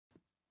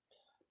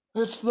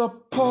It's the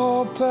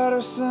Paul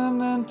Patterson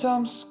and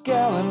Tom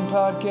Scallon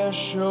podcast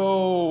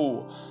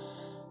show.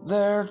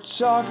 They're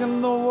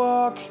talking the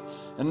walk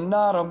and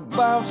not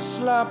about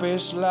sloppy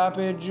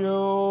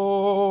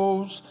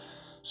joes.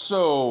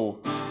 So,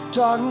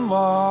 talking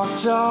walk,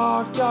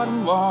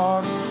 talking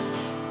walk,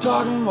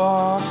 talking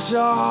walk,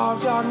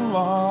 talking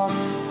walk,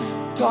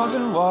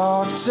 talking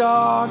walk,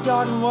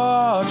 talking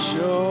walk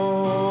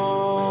show.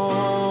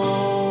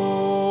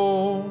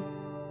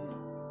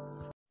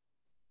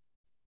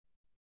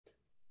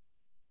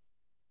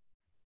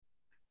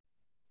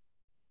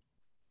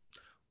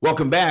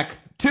 Welcome back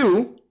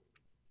to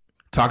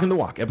Talking the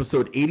Walk,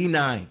 episode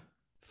 89,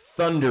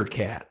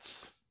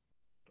 Thundercats.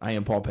 I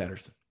am Paul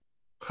Patterson.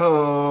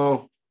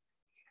 Hello.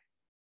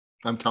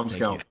 I'm Tom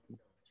Scallon.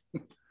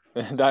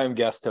 And I am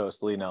guest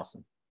host, Lee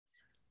Nelson.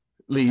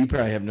 Lee, you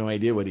probably have no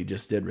idea what he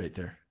just did right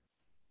there.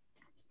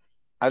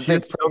 I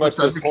think pretty much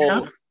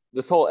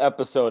this whole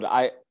episode,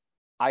 I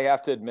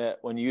have to admit,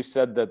 when you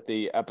said that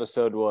the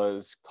episode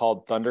was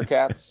called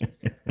Thundercats,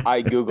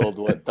 I Googled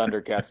what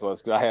Thundercats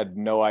was because I had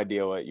no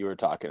idea what you were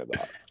talking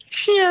about.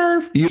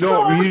 Sure. You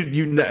don't,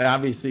 you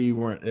obviously it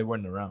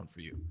wasn't around for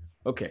you.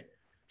 Okay.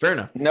 Fair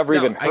enough. Never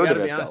even heard of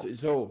it, though.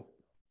 So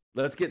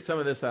let's get some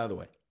of this out of the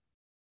way.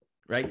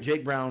 Right?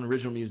 Jake Brown,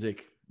 original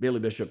music, Bailey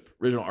Bishop,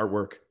 original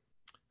artwork,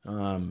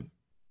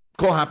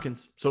 Cole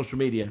Hopkins, social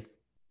media,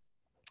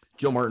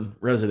 Joe Martin,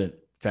 resident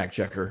fact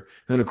checker, and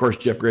then of course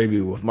Jeff Gravy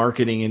with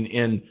marketing.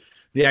 And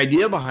the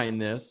idea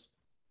behind this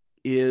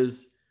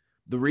is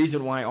the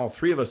reason why all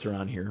three of us are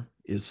on here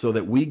is so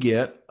that we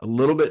get a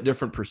little bit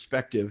different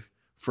perspective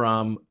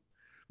from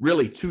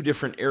really two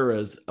different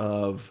eras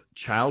of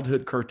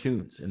childhood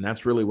cartoons, and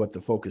that's really what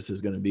the focus is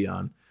going to be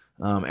on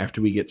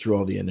after we get through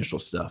all the initial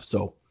stuff.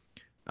 So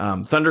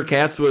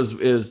Thundercats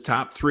is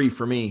top three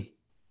for me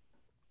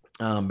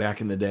back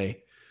in the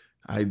day.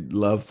 I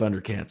love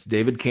Thundercats.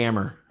 David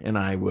Kammer and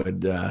I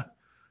would are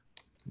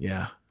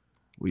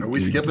we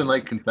skipping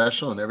like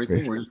confessional and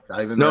everything? We're just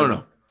diving.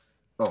 No.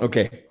 Oh.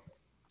 Okay.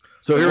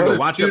 So here we go.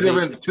 Watch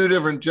two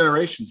different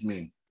generations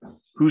mean.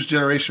 Whose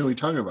generation are we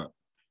talking about?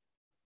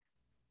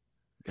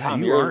 God,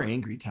 Tom, you are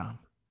angry, Tom.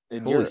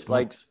 You're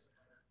like,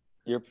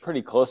 you're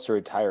pretty close to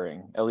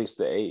retiring, at least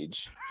the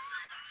age.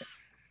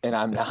 And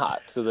I'm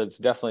not. So that's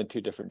definitely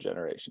two different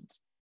generations.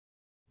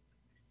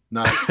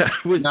 Not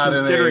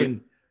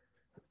considering.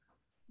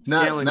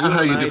 Not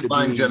how you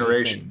define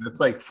generation. That's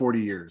like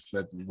 40 years.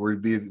 That we're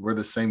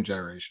the same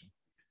generation.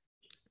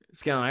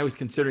 Scallon, I was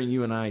considering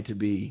you and I to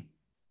be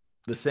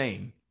the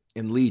same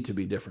and Lee to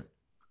be different.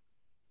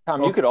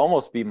 Tom, you could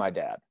almost be my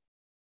dad.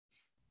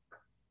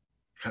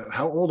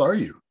 How old are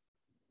you?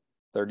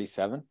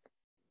 37.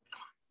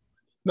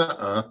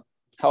 Nuh-uh.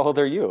 How old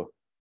are you?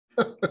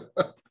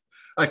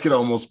 I could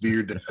almost be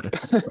your dad.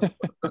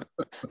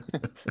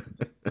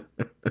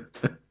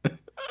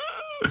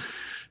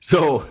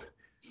 So,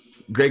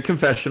 great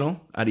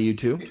confessional out of you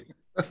two.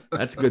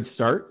 That's a good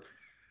start.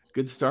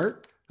 Good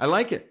start. I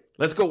like it.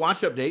 Let's go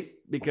watch update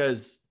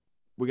because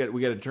we got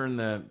to turn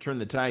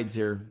the tides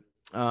here.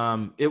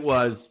 It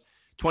was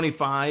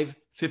 25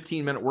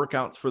 15-minute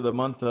workouts for the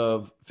month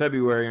of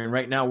February, and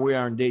right now we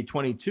are on day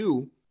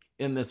 22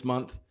 in this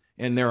month,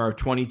 and there are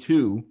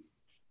 22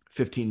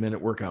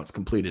 15-minute workouts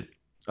completed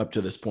up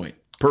to this point.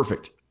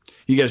 Perfect.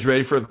 You guys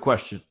ready for the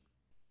question?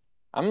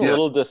 I'm a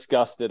little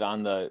disgusted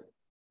on the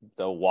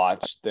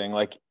watch thing.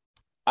 Like,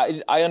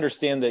 I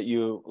understand that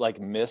you like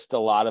missed a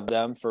lot of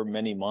them for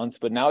many months,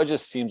 but now it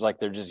just seems like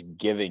they're just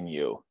giving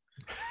you.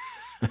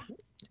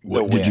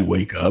 Did you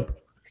wake up?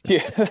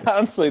 Yeah,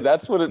 honestly,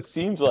 that's what it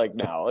seems like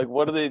now. Like,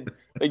 what are they?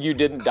 Like, you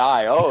didn't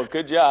die. Oh,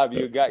 good job,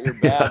 you got your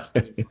bath.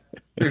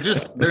 They're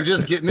just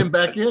getting him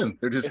back in.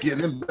 They're just getting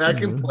him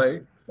back in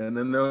play, and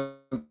then they'll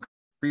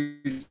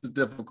increase the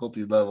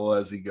difficulty level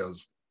as he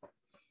goes.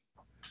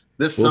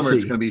 This summer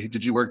it's going to be.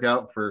 Did you work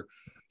out for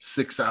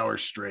 6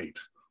 hours straight?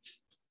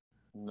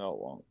 No, it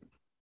won't.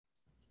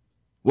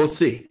 We'll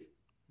see.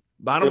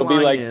 Bottom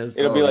line is,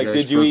 it'll be like,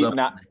 did you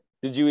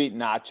eat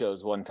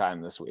nachos one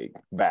time this week?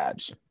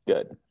 Badge.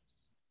 Good.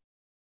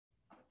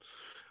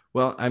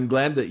 Well, I'm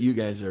glad that you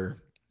guys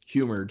are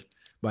humored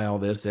by all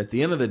this. At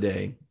the end of the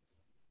day,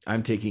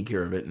 I'm taking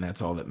care of it, and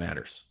that's all that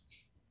matters.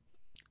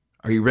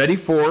 Are you ready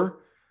for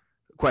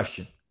a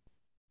question?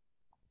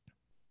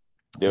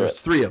 There's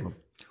three of them.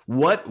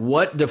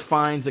 What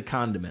defines a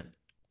condiment?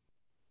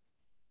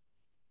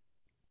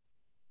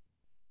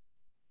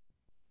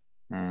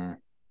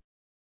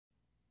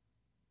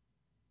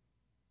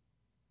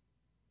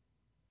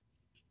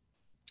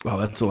 Well,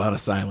 that's a lot of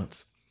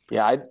silence.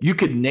 Yeah, you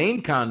could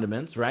name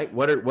condiments, right?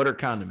 What are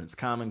condiments?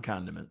 Common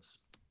condiments.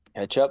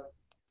 Ketchup.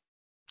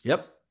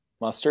 Yep.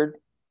 Mustard.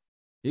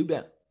 You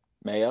bet.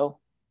 Mayo.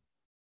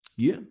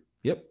 Yeah.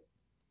 Yep.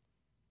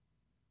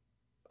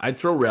 I'd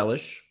throw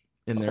relish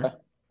in there.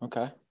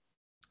 Okay.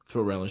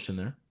 Throw relish in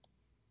there.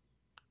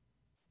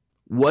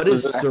 What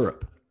is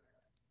syrup?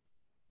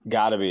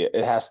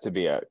 It has to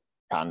be a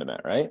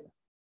condiment, right?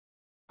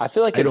 I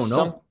feel like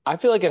I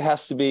feel like it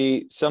has to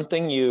be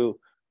something you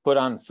put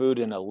on food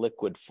in a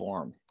liquid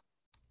form.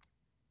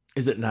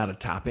 Is it not a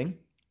topping?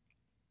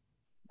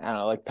 I don't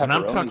know, like pepperoni. And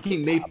I'm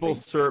talking maple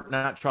syrup,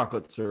 not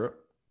chocolate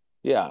syrup.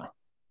 Yeah.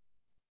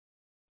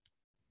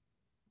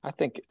 I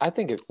think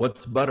it.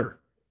 What's butter?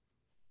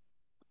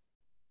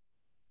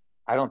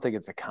 I don't think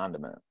it's a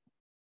condiment.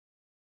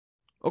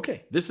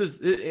 Okay. This is,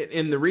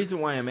 and the reason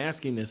why I'm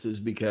asking this is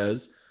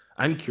because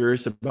I'm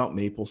curious about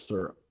maple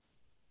syrup.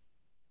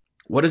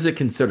 What is it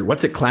considered?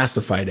 What's it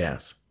classified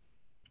as?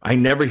 I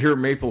never hear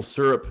maple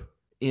syrup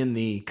in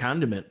the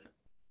condiment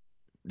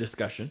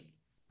discussion.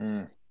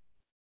 You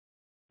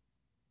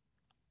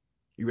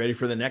ready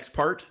for the next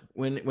part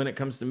when it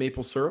comes to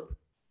maple syrup?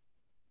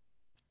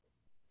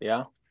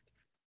 Yeah.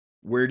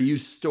 Where do you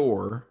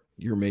store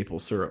your maple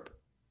syrup?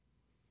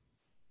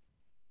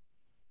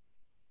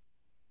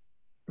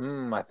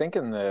 I think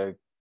in the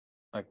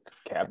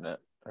cabinet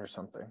or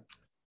something.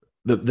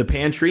 The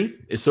pantry.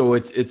 So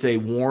it's a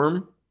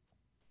warm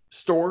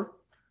store,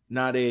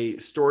 not a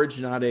storage,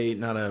 not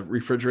a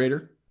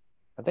refrigerator.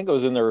 I think it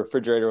was in the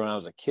refrigerator when I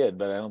was a kid,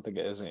 but I don't think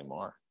it is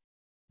anymore.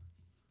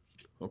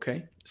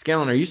 Okay.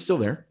 Scallon, are you still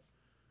there?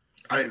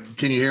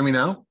 Can you hear me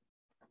now?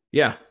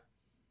 Yeah.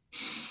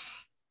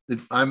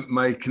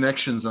 My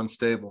connection's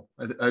unstable.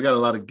 I got a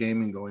lot of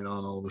gaming going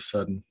on all of a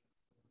sudden.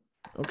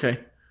 Okay.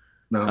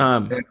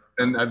 No.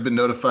 And I've been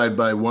notified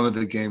by one of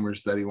the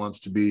gamers that he wants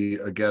to be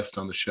a guest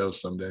on the show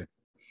someday.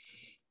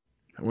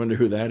 I wonder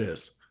who that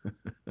is.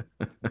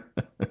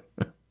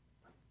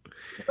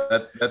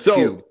 That's so,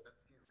 Hugh.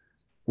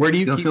 Where do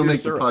you keep he'll your make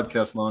syrup? the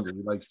podcast longer.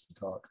 He likes to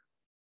talk.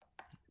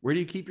 Where do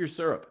you keep your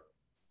syrup?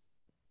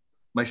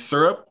 My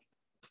syrup?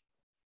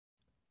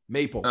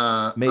 Maple.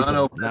 Maple,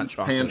 unopened not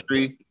chocolate.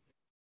 pantry.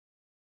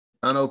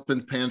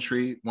 Unopened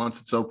pantry. Once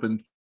it's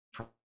open,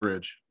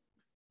 fridge.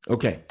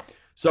 Okay.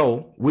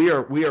 So we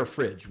are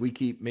fridge. We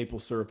keep maple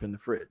syrup in the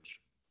fridge.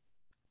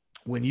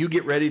 When you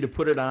get ready to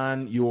put it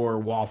on your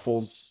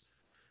waffles,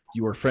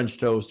 your French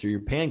toast, or your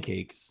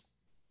pancakes,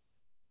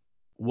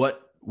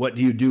 what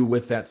do you do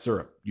with that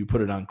syrup? You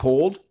put it on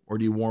cold or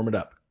do you warm it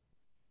up?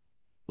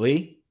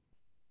 Lee?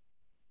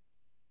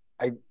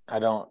 I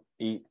don't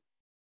eat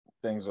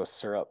things with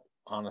syrup,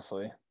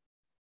 honestly.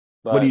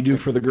 But what do you do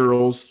for the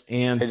girls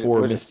and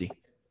for Misty?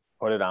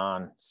 Put it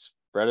on,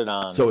 spread it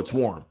on. So it's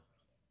warm.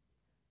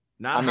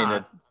 Not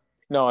hot.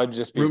 No, it'd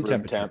just be room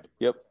temperature. Temp.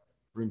 Yep.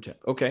 Room temp.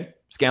 Okay.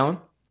 Scallon?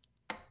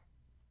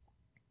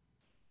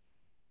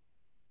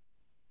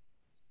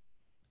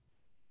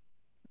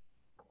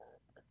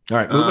 All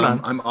right, moving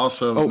on. I'm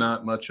also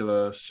not much of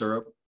a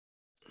syrup,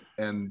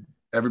 and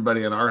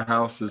everybody in our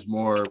house is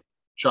more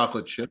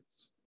chocolate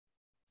chips.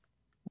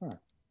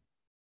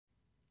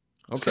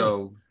 Okay.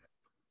 So,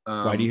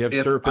 why do you have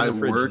syrup in the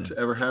fridge? If I were then? to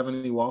ever have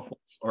any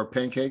waffles or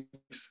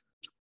pancakes,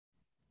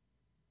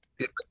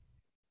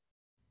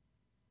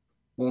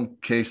 in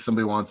case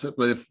somebody wants it,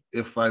 but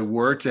if I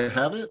were to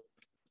have it,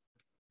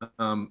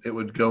 it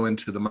would go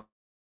into the.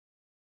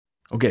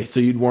 Okay, so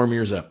you'd warm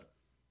yours up.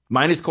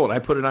 Mine is cold. I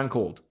put it on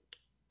cold.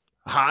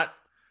 Hot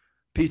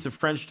piece of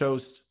French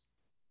toast,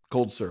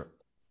 cold syrup.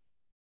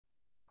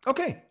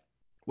 Okay,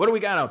 what do we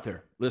got out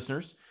there,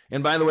 listeners?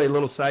 And by the way, a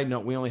little side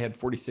note, we only had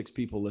 46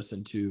 people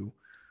listen to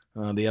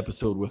the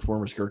episode with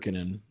Wormers Gherkin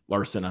and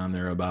Larson on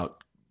there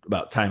about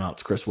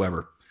timeouts, Chris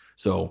Weber.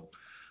 So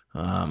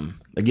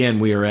again,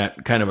 we are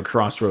at kind of a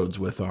crossroads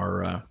with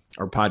our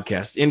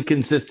podcast.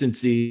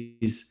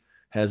 Inconsistencies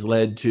has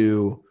led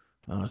to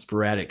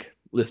sporadic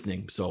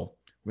listening. So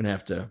we're going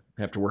to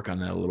have to work on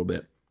that a little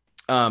bit.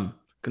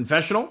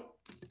 Confessional.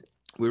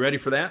 We ready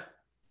for that?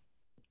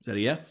 Is that a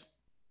yes?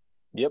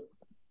 Yep.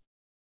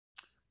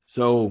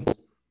 So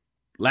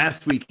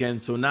last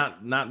weekend, so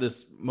not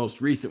this most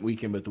recent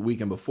weekend, but the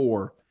weekend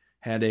before,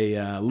 had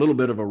a little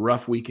bit of a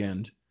rough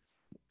weekend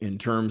in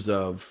terms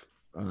of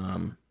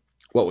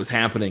what was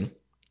happening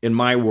in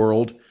my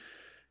world.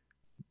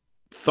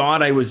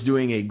 Thought I was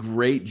doing a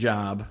great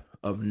job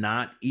of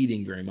not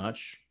eating very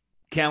much,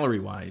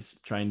 calorie-wise,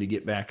 trying to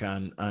get back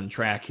on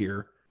track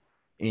here,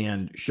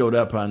 and showed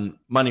up on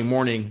Monday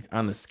morning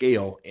on the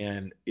scale,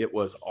 and it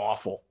was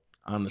awful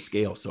on the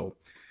scale. So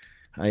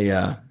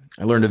I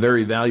learned a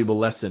very valuable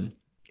lesson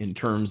in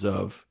terms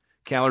of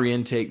calorie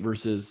intake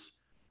versus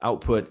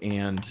output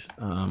and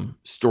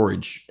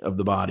storage of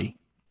the body.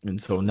 And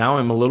so now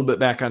I'm a little bit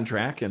back on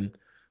track, and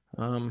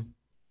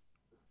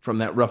from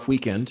that rough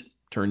weekend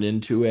turned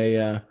into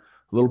a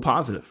little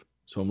positive.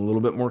 So I'm a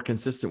little bit more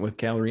consistent with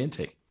calorie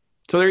intake.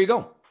 So there you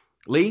go.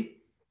 Lee?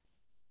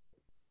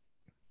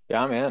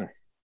 Yeah, I'm in.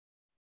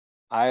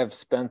 I have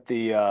spent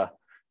the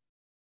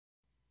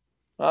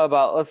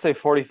about, let's say,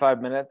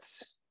 45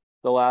 minutes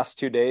the last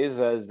 2 days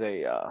as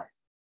a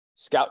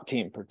scout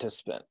team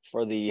participant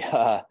for the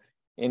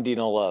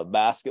Indianola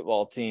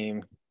basketball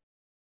team.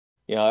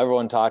 You know,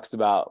 everyone talks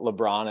about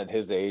LeBron at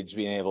his age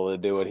being able to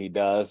do what he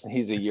does.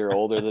 He's a year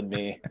older than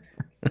me.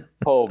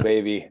 Oh,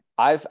 baby.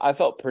 I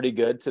felt pretty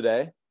good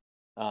today.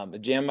 I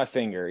jammed my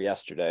finger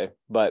yesterday,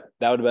 but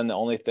that would have been the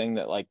only thing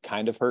that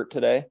kind of hurt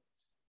today.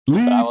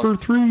 Lee for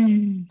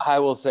 3. I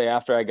will say,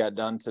 after I got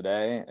done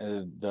today,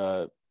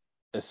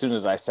 as soon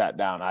as I sat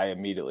down, I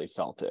immediately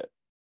felt it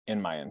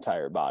in my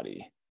entire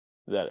body.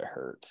 that it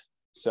hurt.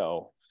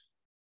 So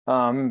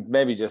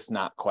maybe just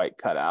not quite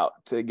cut out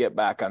to get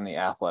back on the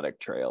athletic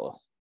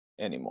trail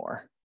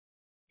anymore.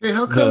 Hey,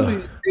 how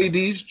come the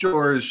AD's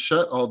drawer is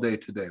shut all day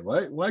today?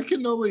 Why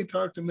can nobody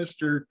talk to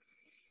Mr.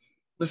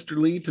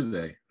 Lee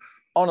today?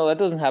 Oh no, that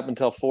doesn't happen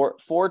until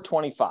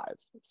 4:25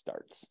 it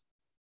starts.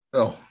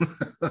 Oh.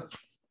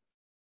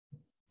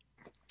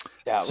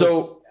 Yeah,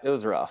 it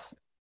was rough.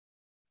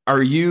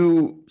 Are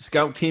you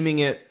scout teaming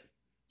it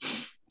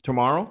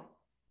tomorrow?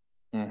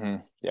 Mm-hmm.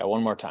 Yeah,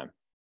 one more time.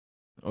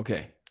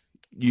 Okay.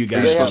 You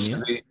guys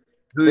who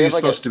are you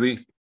supposed to be?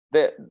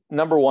 The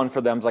number one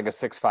for them is like a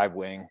 6'5"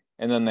 wing,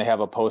 and then they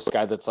have a post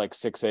guy that's like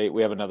 6'8".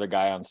 We have another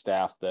guy on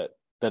staff that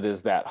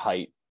is that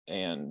height.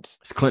 And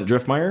is Clint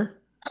Driftmeyer?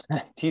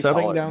 He's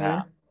taller down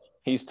there.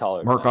 He's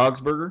taller. Mark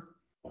Augsburger?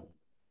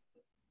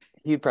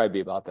 He'd probably be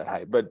about that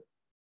height. But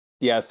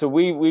yeah, so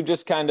we've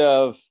just kind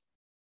of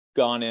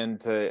gone in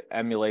to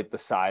emulate the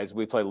size.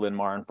 We play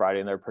Linmar on Friday,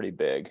 and they're pretty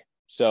big.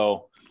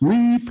 So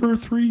 3 for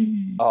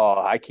 3. Oh,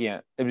 I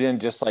can't. It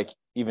didn't just like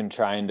even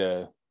trying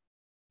to.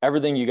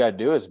 Everything you got to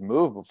do is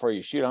move before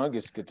you shoot. I don't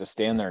just get to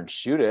stand there and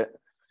shoot it.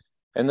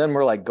 And then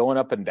we're like going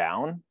up and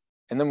down,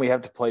 and then we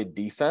have to play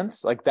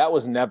defense. Like that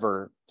was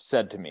never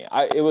said to me.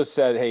 It was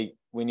said, hey,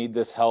 we need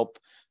this help.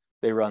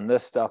 They run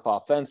this stuff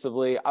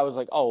offensively. I was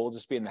like, oh, we'll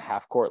just be in the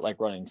half court, like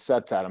running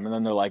sets at them. And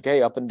then they're like,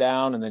 hey, up and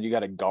down. And then you got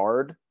to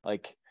guard.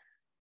 Like,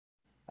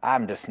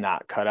 I'm just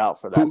not cut out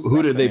for that.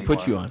 Who did they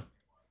put you on?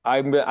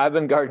 I've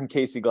been guarding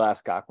Casey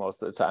Glasscock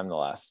most of the time the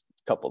last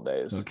couple of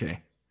days.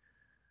 Okay.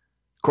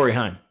 Corey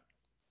Heim.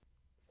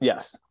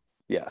 Yes.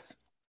 Yeah.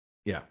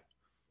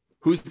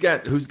 Who's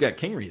got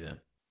Kingery then?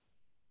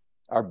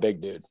 Our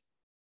big dude.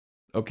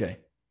 Okay.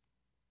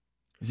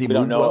 Is he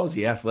moved well? Is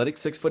he athletic?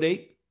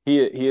 6'8"?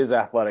 He is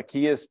athletic.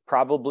 He is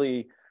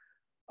probably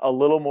a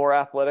little more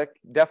athletic,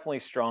 definitely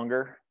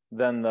stronger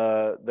than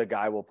the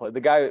guy will play. The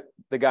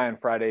guy on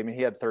Friday, I mean,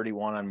 he had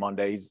 31 on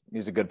Monday.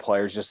 He's a good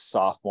player. He's just a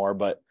sophomore,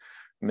 but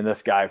I mean,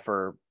 this guy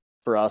for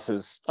us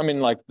is, I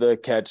mean, like the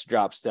catch,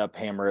 drop step,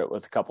 hammer it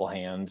with a couple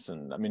hands.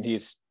 And I mean,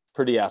 he's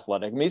pretty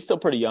athletic. I mean, he's still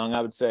pretty young.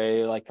 I would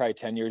say like probably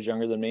 10 years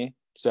younger than me.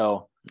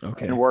 So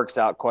it works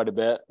out quite a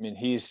bit. I mean,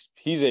 he's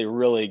a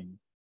really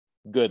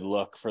good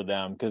look for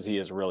them because he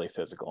is really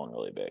physical and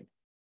really big.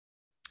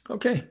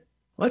 Okay.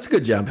 Well, that's a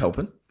good job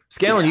helping.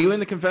 Scalen, you in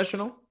the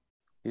confessional?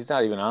 He's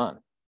not even on.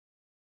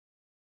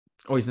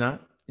 Oh, he's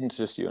not? It's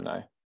just you and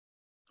I.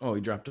 Oh,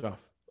 he dropped off.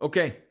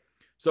 Okay.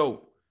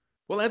 So,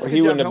 well, that's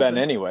he wouldn't have been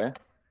anyway.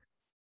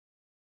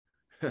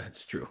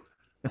 That's true.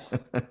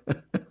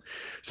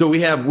 So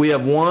we have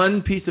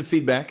one piece of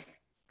feedback,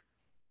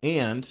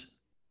 and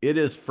it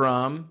is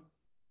from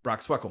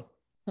Brock Sweckel.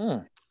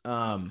 And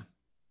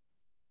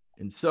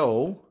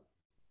so,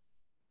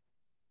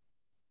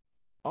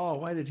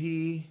 why did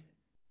he?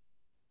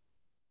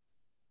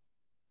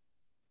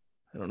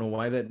 I don't know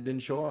why that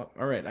didn't show up.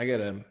 All right, I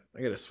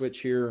gotta switch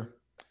here.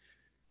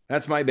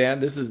 That's my bad.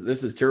 This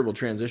is terrible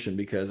transition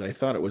because I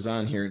thought it was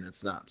on here and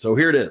it's not. So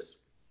here it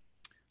is.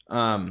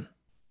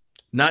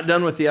 Not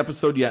done with the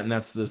episode yet, and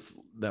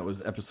that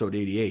was episode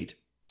 88,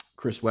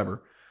 Chris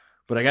Weber.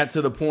 But I got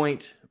to the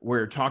point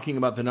where talking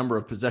about the number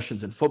of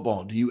possessions in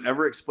football. Do you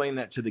ever explain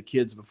that to the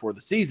kids before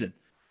the season?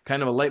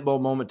 Kind of a light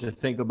bulb moment to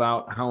think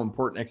about how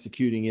important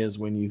executing is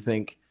when you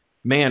think,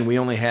 man, we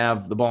only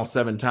have the ball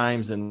 7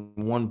 times and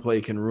one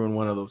play can ruin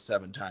one of those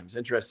 7 times.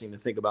 Interesting to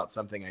think about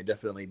something I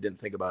definitely didn't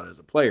think about as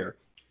a player.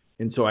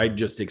 And so I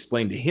just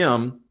explained to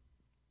him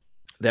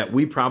that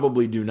we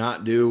probably do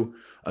not do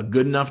a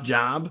good enough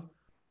job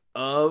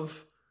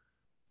of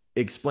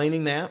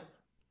explaining that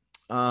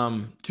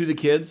to the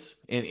kids.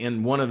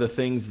 And one of the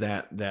things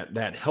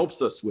that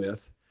helps us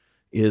with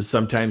is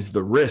sometimes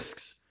the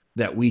risks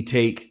that we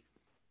take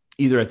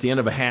either at the end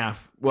of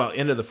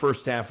end of the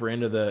first half or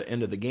end of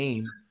the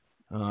game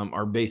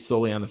are based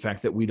solely on the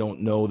fact that we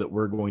don't know that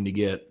we're going to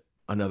get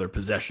another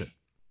possession,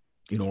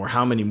 or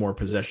how many more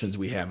possessions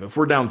we have. If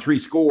we're down 3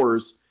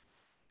 scores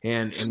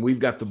and we've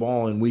got the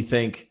ball and we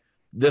think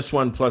this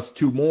one plus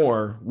 2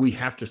 more, we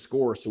have to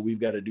score. So we've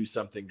got to do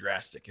something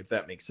drastic, if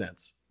that makes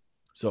sense.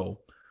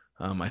 So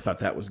I thought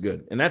that was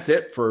good. And that's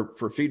it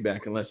for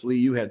feedback, unless Lee,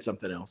 you had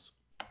something else.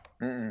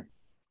 Mm-mm.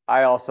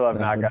 I also have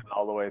not gotten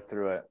all the way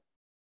through it.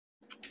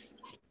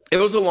 It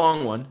was a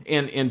long one.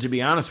 And to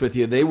be honest with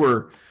you, they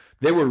were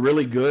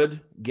really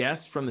good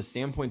guests from the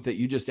standpoint that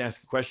you just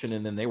asked a question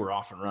and then they were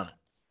off and running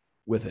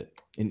with it.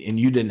 And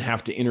you didn't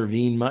have to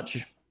intervene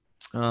much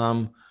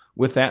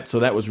with that.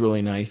 So that was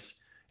really nice.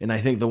 And I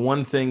think the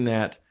one thing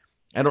that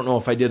I don't know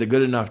if I did a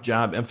good enough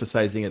job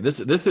emphasizing it,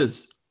 this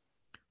is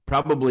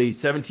probably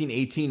 17,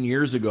 18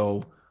 years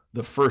ago,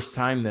 the first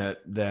time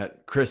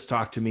that Chris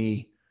talked to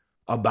me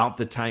about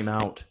the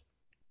timeout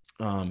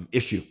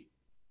issue.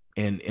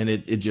 And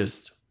it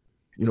just,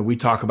 we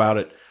talk about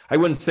it. I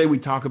wouldn't say we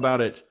talk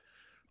about it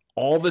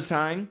all the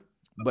time,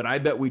 but I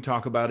bet we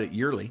talk about it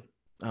yearly.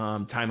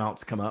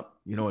 Timeouts come up,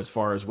 as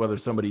far as whether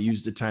somebody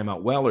used a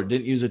timeout well or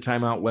didn't use a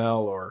timeout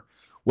well, or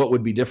what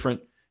would be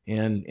different.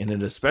 And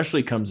it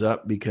especially comes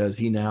up because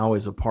he now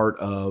is a part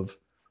of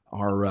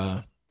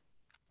our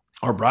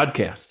our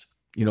broadcast,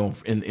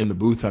 in the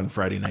booth on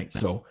Friday night.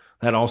 So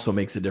that also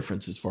makes a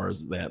difference as far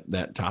as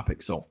that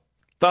topic. So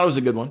thought it was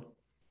a good one.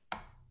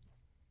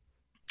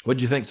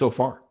 What'd you think so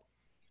far,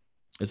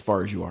 as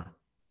far as you are?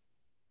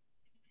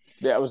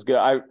 Yeah, it was good.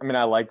 I mean,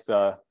 I like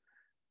the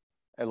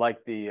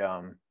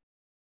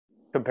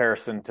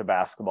comparison to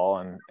basketball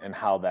and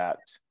how that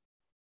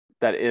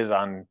is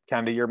on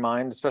kind of your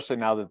mind, especially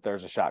now that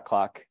there's a shot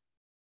clock.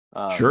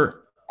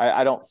 Sure.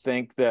 I don't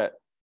think that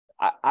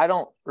I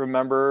don't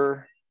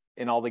remember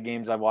in all the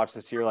games I've watched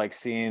this year, like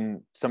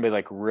seeing somebody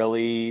like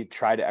really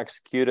try to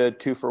execute a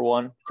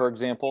 2-for-1, for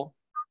example.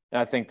 And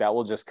I think that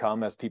will just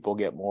come as people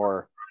get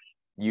more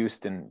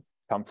used and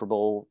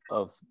comfortable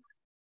of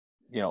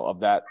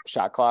that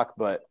shot clock.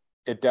 But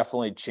it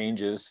definitely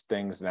changes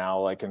things now.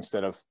 Like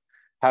instead of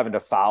having to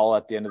foul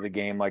at the end of the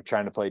game, like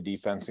trying to play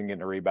defense and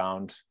getting a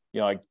rebound,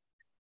 like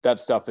that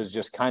stuff is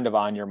just kind of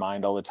on your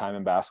mind all the time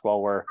in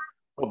basketball, where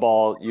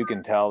football, you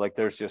can tell like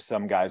there's just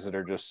some guys that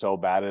are just so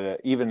bad at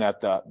it. Even at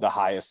the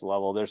highest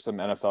level, there's some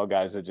NFL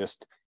guys that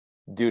just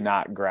do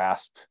not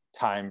grasp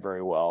time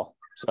very well.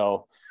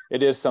 So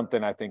it is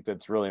something I think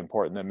that's really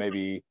important that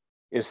maybe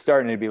is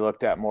starting to be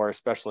looked at more,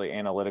 especially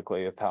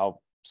analytically, with how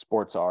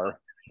sports are,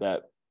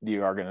 that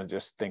you are going to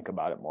just think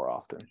about it more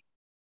often.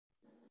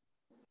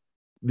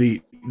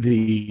 The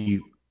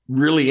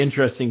really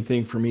interesting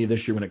thing for me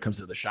this year when it comes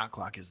to the shot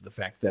clock is the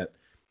fact that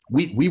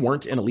we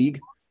weren't in a league.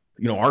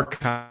 Our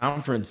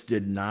conference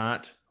did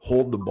not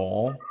hold the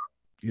ball.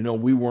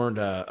 We weren't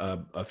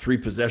a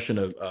 3-possession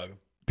a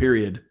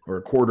period or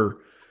a quarter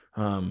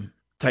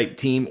type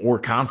team or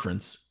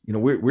conference.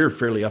 We're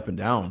fairly up and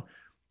down,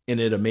 and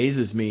it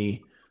amazes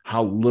me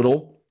how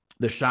little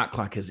the shot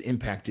clock has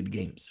impacted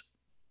games.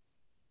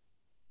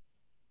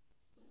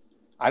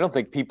 I don't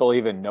think people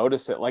even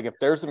notice it. Like if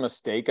there's a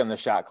mistake on the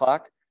shot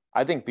clock,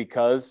 I think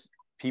because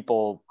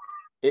people,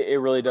 it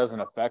really doesn't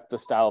affect the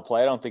style of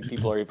play. I don't think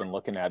people are even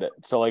looking at it.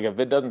 So like if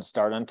it doesn't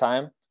start on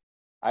time,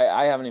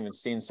 I haven't even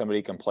seen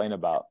somebody complain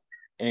about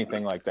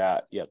anything like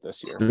that yet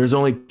this year. There's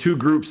only 2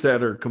 groups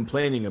that are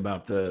complaining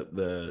about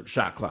the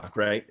shot clock,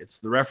 right? It's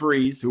the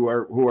referees who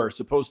are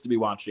supposed to be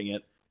watching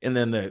it, and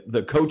then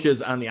the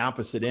coaches on the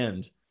opposite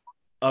end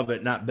of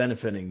it not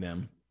benefiting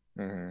them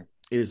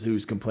is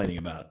who's complaining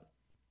about it.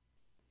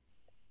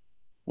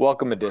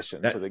 Welcome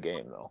addition to the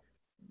game, though.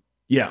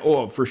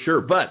 Yeah, for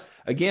sure. But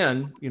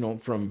again,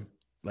 from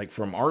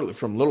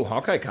Little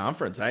Hawkeye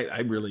Conference, I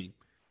really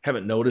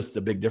haven't noticed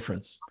a big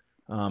difference.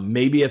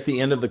 Maybe at the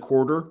end of the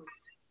quarter,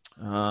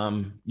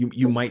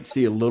 you might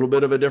see a little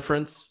bit of a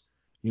difference,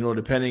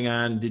 depending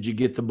on, did you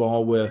get the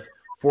ball with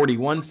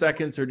 41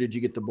 seconds or did you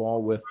get the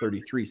ball with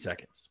 33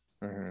 seconds?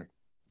 Mm-hmm.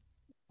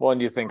 Well,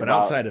 and you think but about,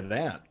 outside of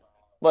that,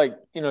 like,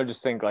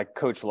 just think like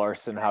Coach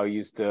Larson, how he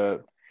used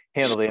to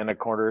handle the end of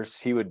quarters.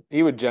 He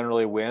would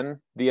generally win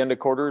the end of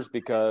quarters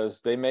because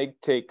they may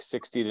take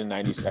 60 to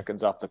 90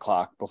 seconds off the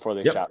clock before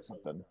they shot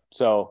something.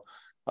 So,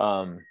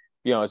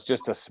 it's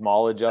just a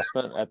small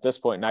adjustment at this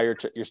point. Now you're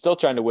still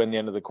trying to win the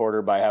end of the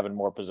quarter by having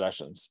more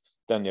possessions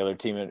than the other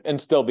team and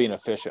still being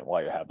efficient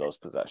while you have those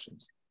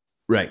possessions.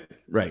 Right.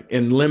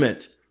 And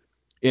limit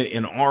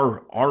in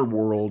our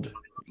world,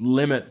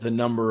 limit the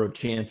number of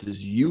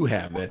chances you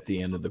have at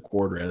the end of the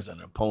quarter as an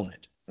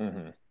opponent,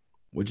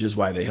 which is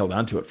why they held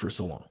on to it for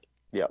so long.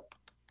 Yep.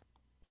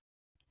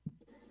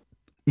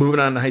 Moving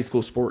on to high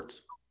school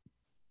sports.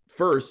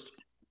 First,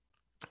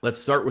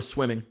 let's start with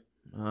swimming.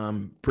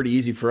 Pretty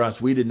easy for us.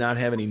 We did not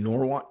have any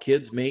Norwalk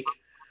kids make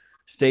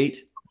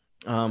state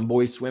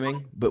boys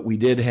swimming, but we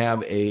did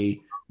have a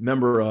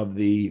member of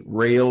the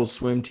Rails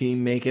swim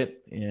team make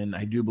it, and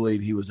I do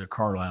believe he was a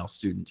Carlisle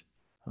student.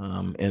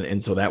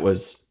 And so that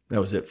was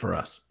it for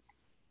us.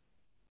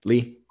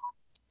 Lee?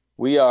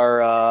 We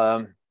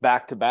are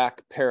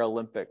back-to-back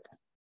Paralympic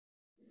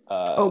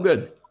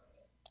good.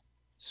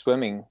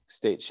 Swimming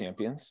state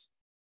champions.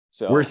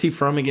 So where's he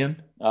from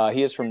again?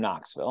 He is from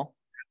Knoxville.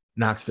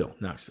 Knoxville.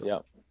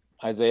 Yep.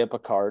 Isaiah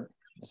Picard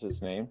is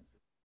his name.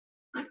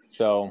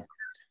 So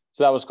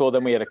that was cool.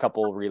 Then we had a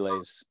couple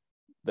relays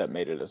that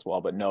made it as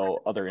well, but no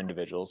other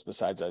individuals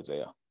besides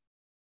Isaiah.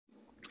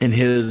 And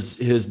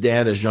his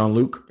dad is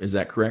Jean-Luc, is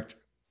that correct?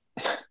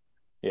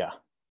 Yeah.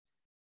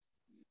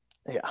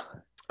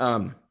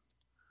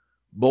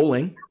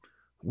 Bowling,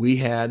 we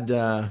had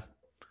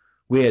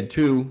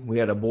 2. We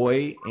had a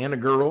boy and a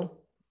girl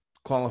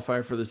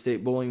qualify for the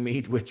state bowling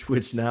meet,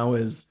 which now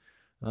is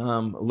a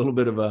little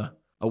bit of a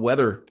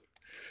weather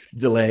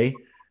delay.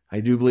 I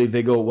do believe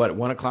they go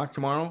 1 o'clock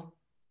tomorrow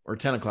or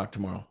 10 o'clock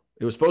tomorrow.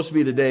 It was supposed to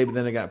be today, but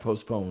then it got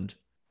postponed.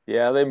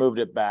 Yeah, they moved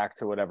it back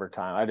to whatever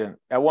time.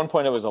 At one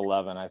point it was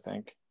 11, I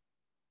think.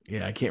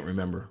 Yeah, I can't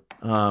remember.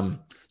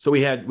 So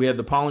we had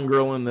the Pollen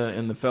girl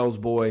and the Fells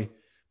boy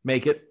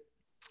make it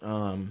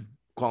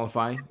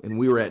qualify, and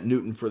we were at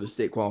Newton for the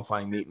state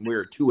qualifying meet, and we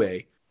were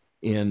 2A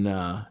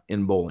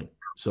in bowling.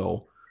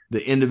 So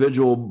the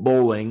individual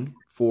bowling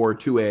for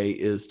 2A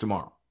is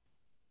tomorrow.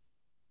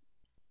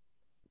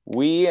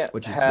 We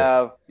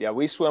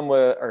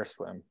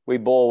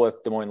bowl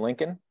with Des Moines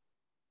Lincoln,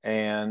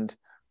 and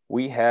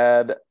we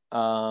had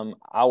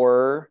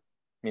our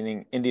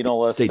meaning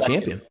Indianola state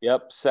champion.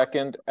 Yep,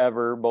 second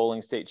ever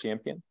bowling state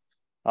champion.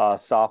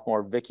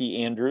 Sophomore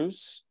Vicky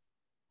Andrews.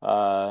 She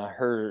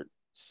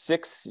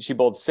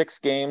bowled 6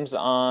 games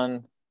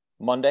on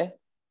Monday,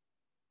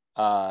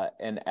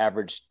 and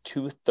averaged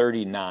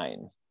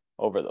 239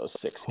 over those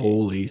 6 games.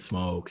 Holy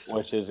smokes!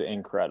 Which is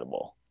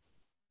incredible.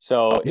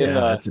 So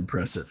that's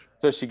impressive.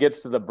 So she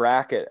gets to the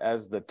bracket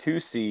as the 2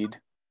 seed,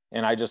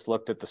 and I just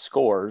looked at the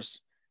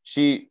scores.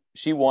 She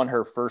won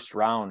her first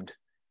round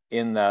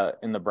in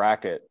the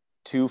bracket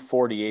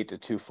 248 to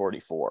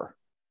 244.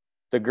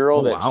 The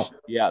girl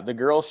the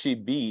girl she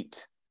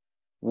beat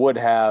would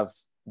have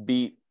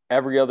beat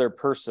every other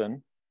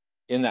person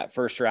in that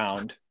first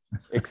round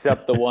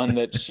except the one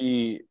that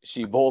she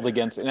bowled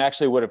against, and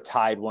actually would have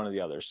tied one of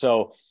the others.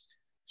 So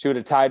she would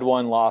have tied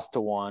one, lost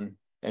to one,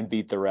 and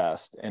beat the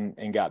rest,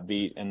 and got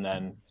beat. And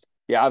then,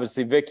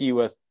 obviously Vicky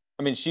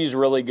she's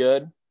really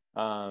good.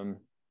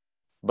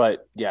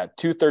 But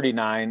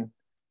 239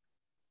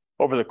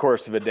 over the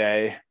course of a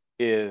day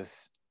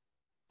is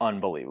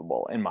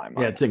unbelievable in my mind.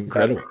 Yeah, it's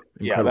incredible.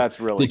 That's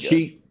really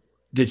good.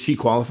 Did she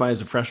qualify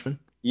as a freshman?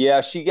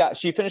 Yeah,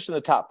 she finished in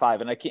the top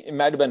 5, and it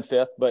might have been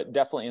 5th, but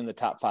definitely in the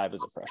top 5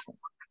 as a freshman.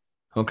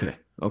 Okay.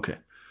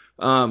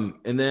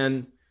 And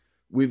then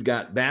we've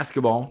got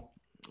basketball.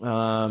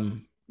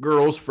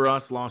 Girls for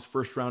us lost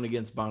first round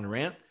against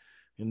Bondurant.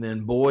 And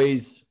then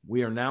boys,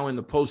 we are now in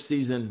the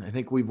postseason. I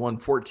think we've won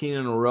 14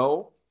 in a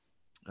row.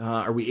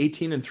 Are we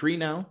 18-3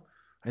 now?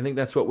 I think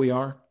that's what we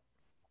are.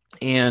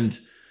 And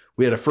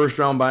we had a first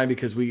round bye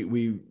because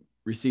we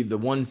received the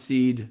 1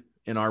 seed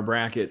in our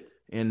bracket.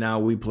 And now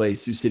we play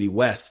Sioux City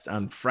West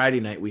on Friday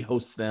night. We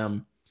host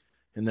them.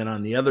 And then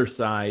on the other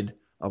side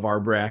of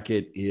our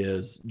bracket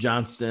is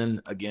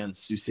Johnston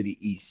against Sioux City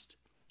East.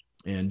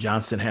 And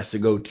Johnston has to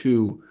go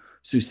to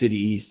Sioux City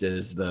East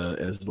as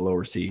the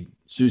lower seed.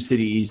 Sioux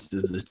City East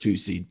is the 2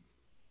 seed.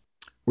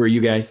 Where are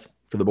you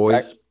guys for the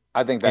boys?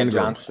 I think that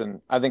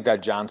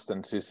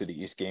Johnston Sioux City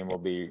East game will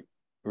be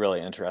really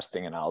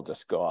interesting, and I'll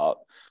just go out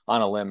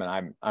on a limb,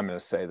 and I'm going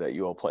to say that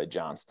you will play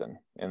Johnston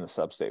in the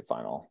sub-state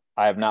final.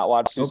 I have not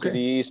watched Sioux City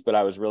East, but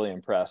I was really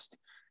impressed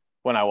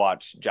when I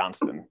watched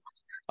Johnston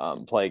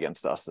play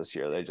against us this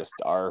year. They just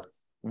are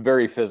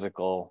very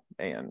physical,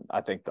 and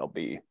I think they'll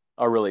be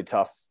a really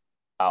tough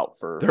out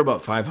for. They're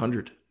about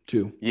 500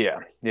 too. Yeah,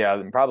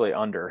 probably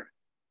under.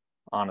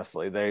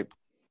 Honestly,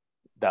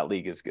 that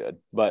league is good,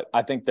 but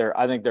I think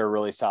they're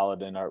really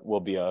solid and will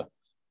be a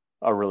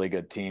really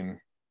good team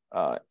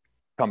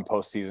come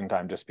postseason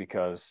time, just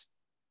because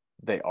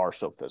they are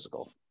so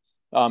physical.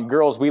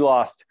 Girls, we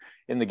lost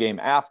in the game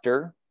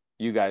after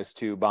you guys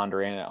to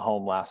Bondurant at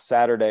home last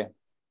Saturday,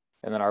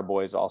 and then our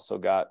boys also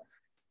got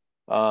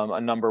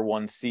a number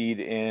 1 seed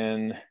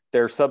in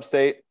their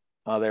sub-state.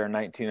 They're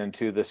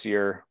 19-2 this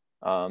year.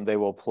 They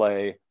will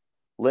play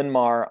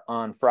Linmar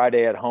on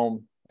Friday at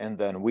home, and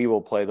then we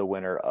will play the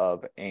winner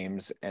of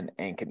Ames and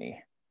Ankeny.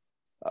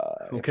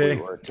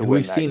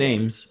 We've seen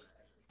Ames.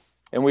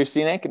 And we've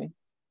seen Ankeny.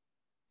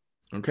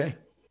 Okay.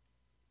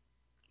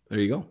 There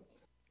you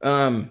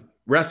go.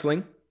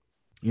 Wrestling,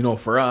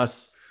 for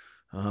us,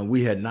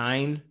 we had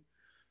 9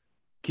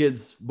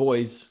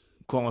 boys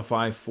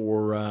qualify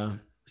for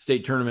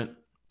state tournament,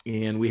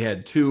 and we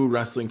had 2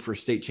 wrestling for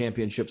state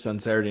championships on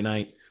Saturday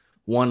night.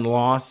 1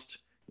 lost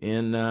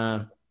in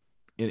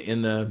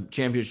the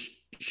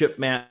championship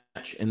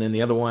match, and then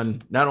the other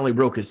one not only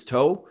broke his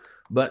toe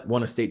but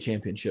won a state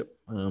championship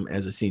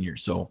as a senior.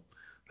 So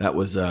that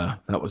was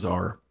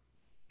our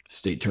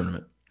state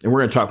tournament, and we're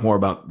going to talk more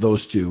about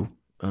those 2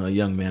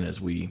 young men as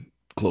we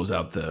close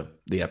out the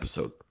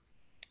episode.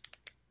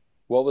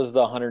 What was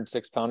the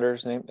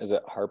 106-pounder's name? Is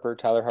it Harper?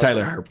 Tyler Harper?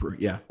 Tyler Harper,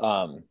 yeah.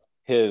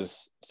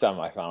 His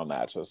semifinal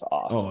match was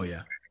awesome. Oh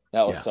yeah,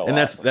 that was so. And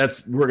awesome.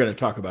 that's we're going to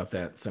talk about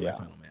that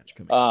semifinal match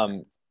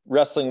coming.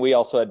 Wrestling, we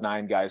also had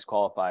 9 guys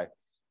qualify.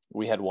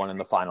 We had 1 in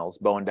the finals.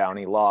 Bowen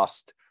Downey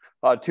lost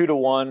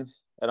 2-1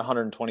 at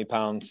 120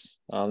 pounds.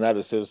 That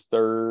is his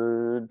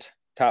 3rd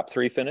top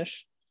 3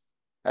 finish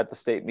at the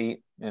state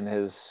meet in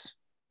his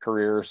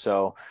career.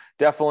 So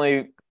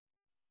definitely,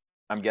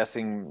 I'm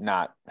guessing,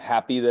 not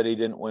happy that he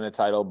didn't win a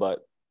title, but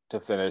to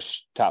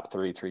finish top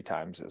 3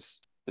 times is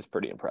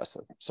pretty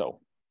impressive. So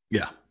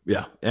yeah,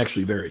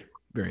 actually very,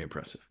 very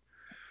impressive.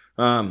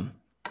 Scallon,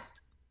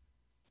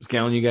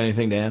 you got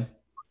anything to add?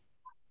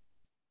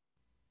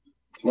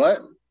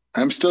 What?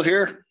 I'm still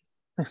here.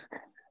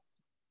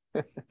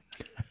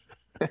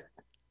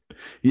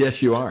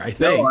 Yes, you are. I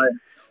think. No,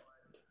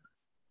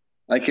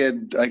 I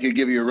could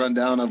give you a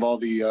rundown of all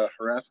the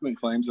harassment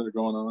claims that are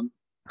going on.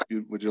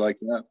 Would you like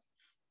that?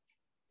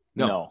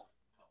 No.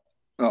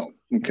 Oh,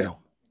 okay. No.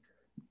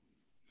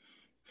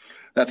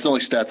 That's the only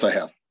stats I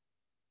have.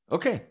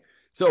 Okay.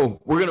 So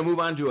we're going to move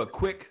on to a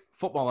quick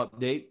football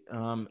update.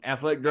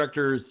 Athletic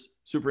directors,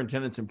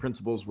 superintendents, and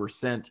principals were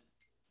sent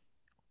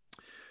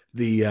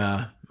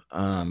the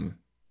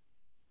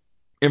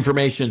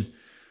information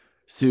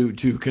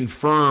to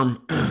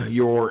confirm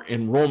your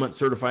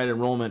certified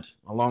enrollment,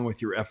 along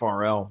with your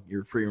FRL,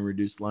 your free and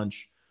reduced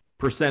lunch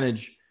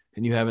percentage.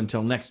 And you have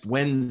until next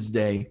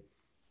Wednesday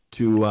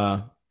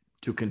to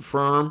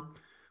confirm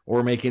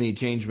or make any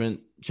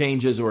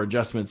changes or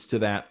adjustments to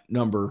that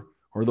number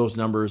or those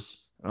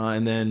numbers.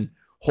 And then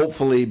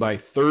hopefully by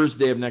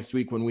Thursday of next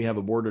week, when we have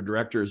a board of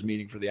directors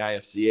meeting for the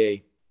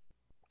IFCA,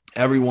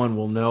 everyone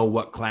will know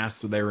what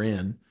class they're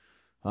in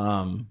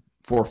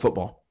for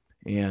football.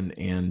 And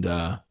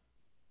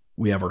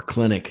we have our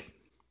clinic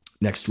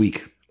next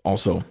week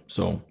also.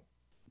 So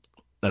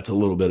that's a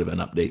little bit of an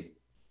update.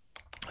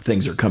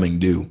 Things are coming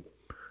due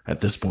at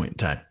this point in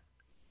time.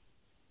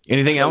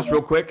 Anything else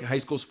real quick, high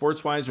school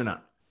sports wise or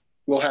not?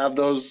 We'll have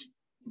those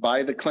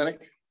by the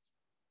clinic.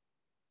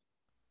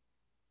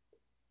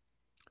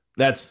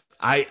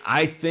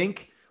 I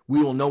think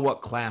we will know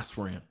what class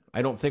we're in.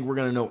 I don't think we're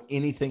going to know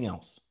anything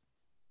else.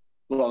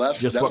 Well,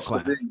 that's what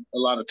class. A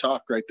lot of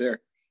talk right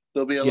there.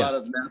 There'll be a lot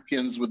of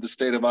napkins with the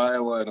state of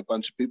Iowa and a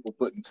bunch of people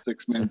putting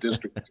 6-man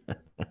districts.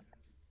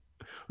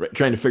 Right,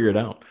 trying to figure it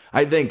out.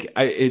 I think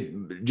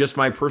just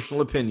my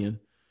personal opinion,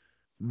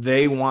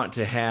 they want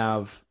to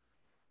have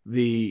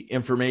the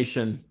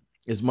information,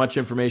 as much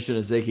information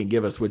as they can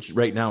give us, which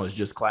right now is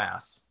just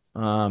class,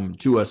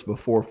 to us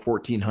before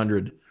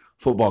 1,400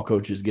 football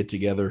coaches get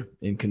together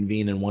and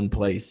convene in one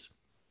place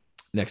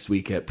next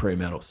week at Prairie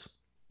Meadows.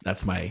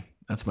 That's my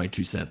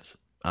 2 cents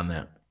on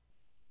that.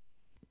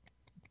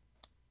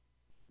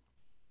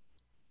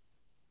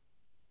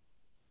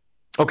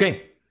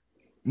 Okay,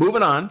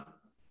 moving on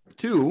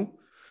to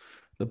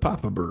the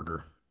Papa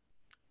Burger.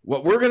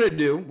 What we're going to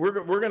do, we're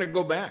going to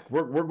go back.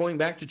 We're going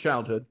back to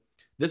childhood.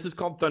 This is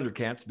called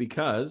Thundercats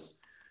because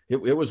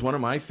it was one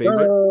of my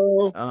favorite.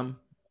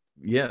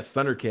 Yes,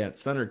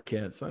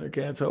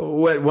 Thundercats.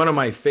 Oh, one of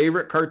my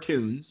favorite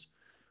cartoons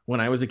when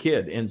I was a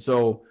kid. And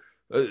so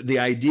the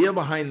idea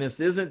behind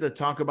this isn't to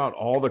talk about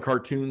all the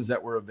cartoons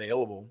that were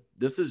available.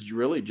 This is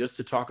really just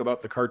to talk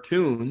about the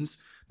cartoons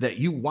that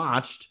you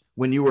watched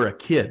when you were a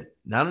kid,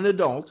 not an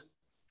adult,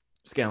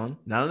 Scallon,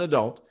 not an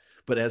adult,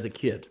 but as a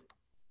kid.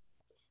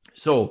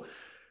 So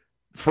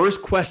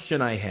first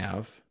question I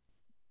have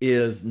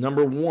is,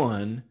 number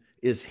one,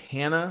 is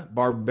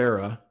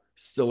Hanna-Barbera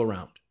still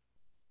around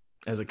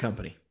as a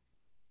company?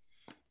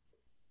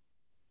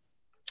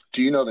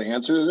 Do you know the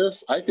answer to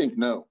this? I think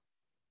no.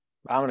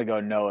 I'm going to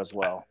go no as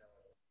well.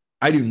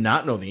 I do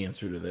not know the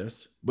answer to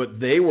this, but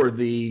they were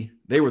the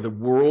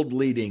world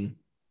leading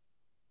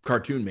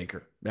cartoon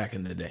maker back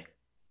in the day.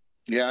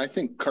 Yeah, I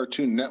think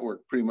Cartoon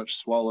Network pretty much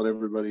swallowed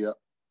everybody up.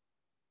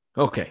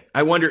 Okay.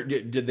 I wonder,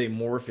 did they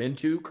morph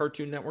into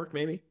Cartoon Network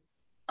maybe?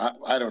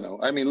 I don't know.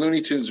 I mean,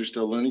 Looney Tunes are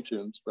still Looney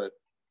Tunes, but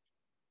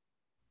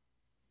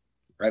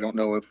I don't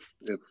know if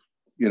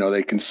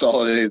they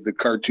consolidated the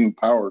Cartoon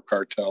Power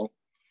cartel.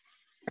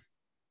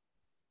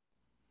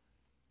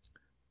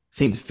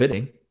 Seems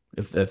fitting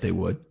if they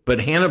would. But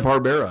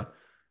Hanna-Barbera,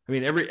 I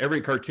mean,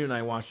 every cartoon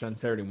I watched on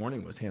Saturday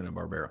morning was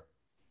Hanna-Barbera.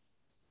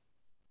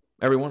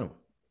 Every one of them.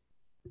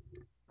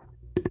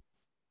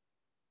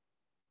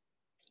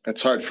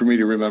 It's hard for me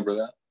to remember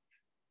that.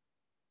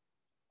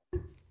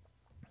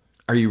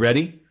 Are you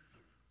ready?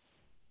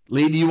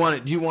 Lee, do you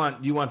want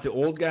the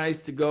old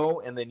guys to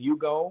go and then you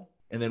go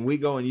and then we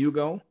go and you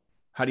go?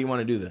 How do you want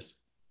to do this?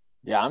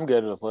 Yeah, I'm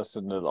good with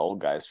listening to the old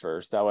guys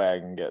first. That way I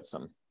can get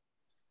some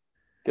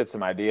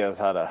ideas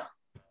how to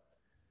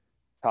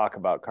talk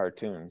about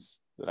cartoons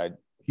that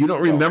You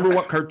don't remember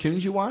what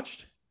cartoons you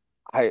watched?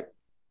 I'm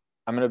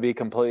going to be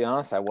completely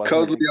honest. I wasn't.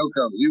 Code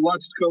Lyoko. You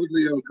watched Code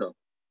Lyoko.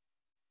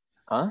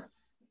 Huh?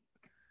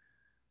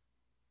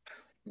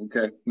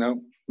 Okay.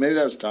 No, maybe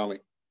that was Tommy.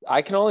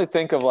 I can only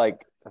think of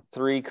like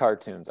 3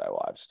 cartoons I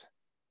watched.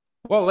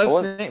 Well,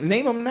 let's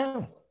name them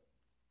now.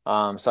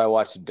 So I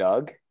watched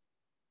Doug.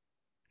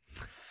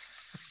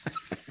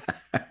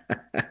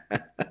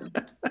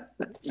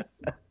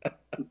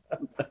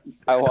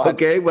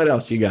 Okay, what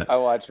else you got? I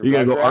watched. You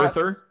gonna go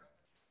Arthur?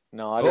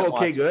 No, I didn't.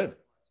 Okay, good.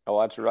 I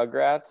watched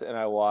Rugrats and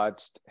I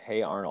watched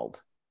Hey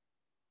Arnold.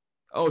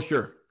 Oh,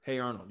 sure. Hey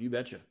Arnold, you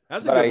betcha.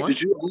 That's a good one.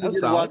 Did you only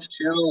watch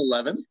Channel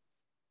 11?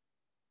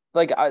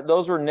 Like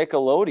those were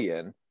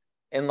Nickelodeon,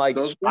 and like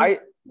those were,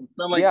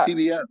 not like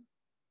PBS.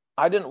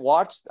 I didn't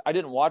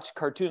watch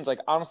cartoons. Like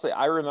honestly,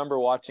 I remember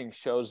watching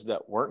shows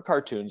that weren't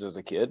cartoons as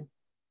a kid,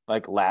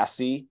 like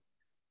Lassie.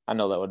 I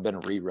know that would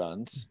have been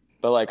reruns,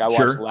 but like I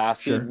watched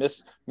Lassie,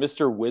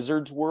 Mr.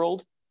 Wizard's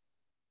World.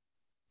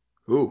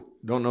 Ooh,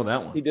 don't know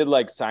that one. He did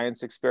like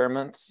science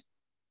experiments.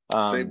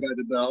 Saved by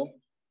the Bell.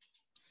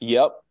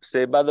 Yep,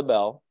 Saved by the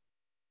Bell.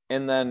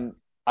 And then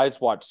I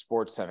just watched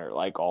Sports Center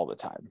like all the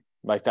time.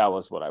 Like that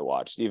was what I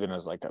watched, even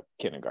as like a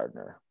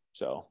kindergartner.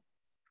 So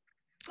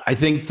I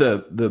think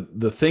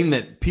the thing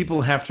that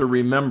people have to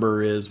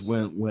remember is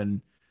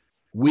when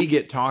we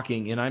get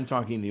talking, and I'm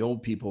talking the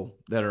old people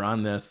that are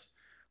on this,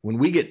 when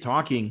we get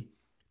talking,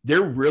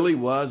 there really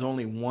was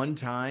only one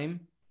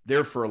time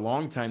there for a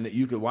long time that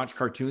you could watch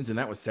cartoons, and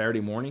that was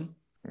Saturday morning.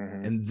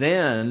 Mm-hmm. And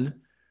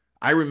then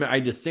I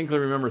distinctly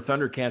remember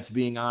Thundercats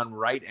being on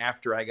right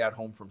after I got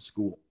home from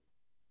school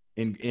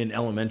in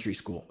elementary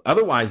school.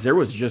 Otherwise, there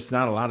was just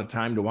not a lot of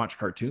time to watch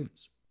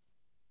cartoons.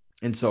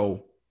 And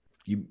so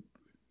you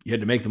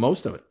had to make the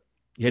most of it.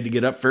 You had to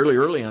get up fairly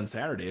early on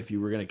Saturday if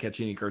you were going to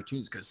catch any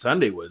cartoons, because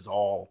Sunday was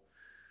all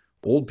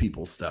old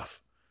people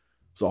stuff.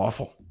 It was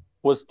awful.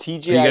 Was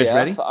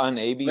TGIF on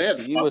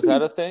ABC? Was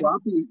that a thing?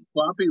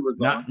 Floppy was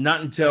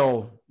not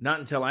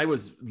until I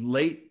was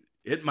late.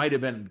 It might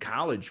have been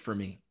college for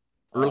me,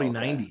 early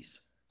 90s.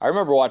 I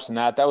remember watching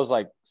that. That was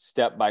like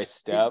Step by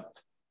Step,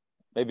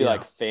 maybe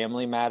like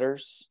Family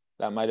Matters.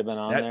 That might have been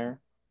on there.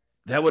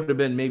 That would have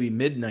been maybe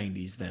mid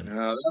 90s then.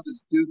 No, that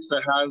was Dukes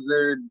of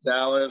Hazzard,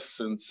 Dallas,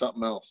 and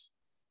something else.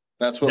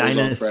 That's what Dynasty,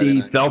 was on Friday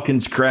night.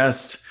 Falcon's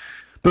Crest.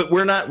 But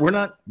we're not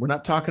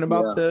talking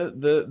about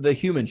the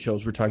human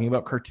shows. We're talking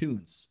about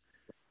cartoons.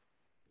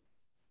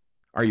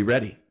 Are you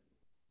ready?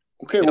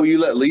 Okay, well, you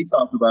let Lee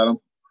talk about them.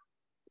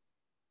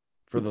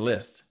 For the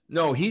list.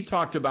 No, he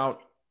talked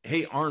about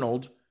Hey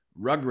Arnold,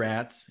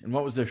 Rugrats, and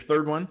what was their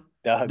third one?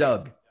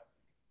 Doug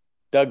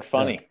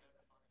Funny.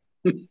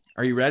 Doug.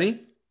 Are you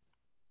ready?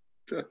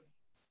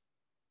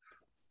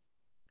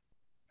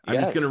 I'm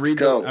just going to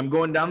read. I'm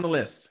going down the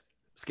list.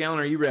 Scallon,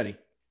 are you ready?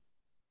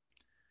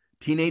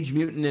 Teenage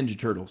Mutant Ninja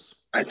Turtles.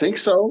 I think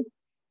so.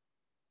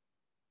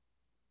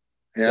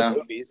 Yeah. The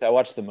movies. I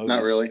watched the movies.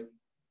 Not really.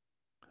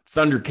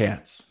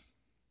 Thundercats.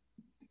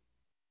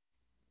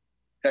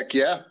 Heck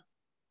yeah.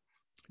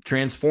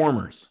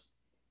 Transformers.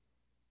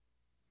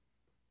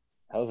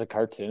 That was a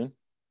cartoon?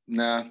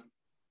 Nah.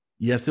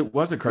 Yes, it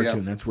was a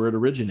cartoon. Yeah. That's where it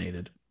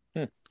originated.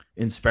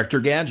 Inspector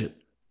Gadget.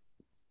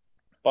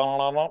 Yep,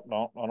 I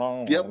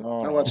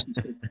watched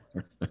it.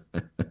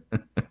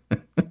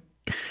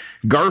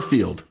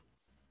 Garfield.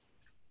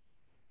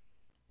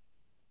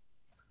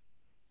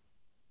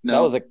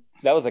 No.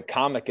 That was a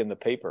comic in the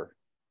paper.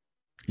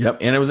 Yep,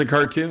 and it was a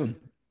cartoon.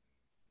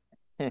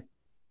 He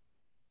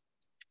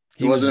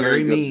was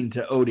very mean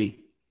to Odie.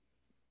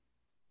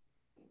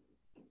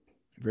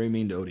 Very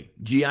mean to Odie.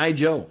 G.I.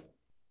 Joe.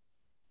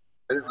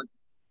 I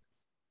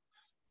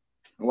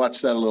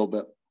watched that a little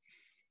bit.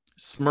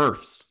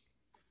 Smurfs.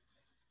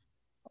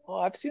 Oh,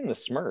 I've seen the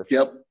Smurfs.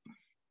 Yep.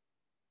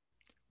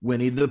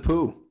 Winnie the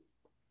Pooh.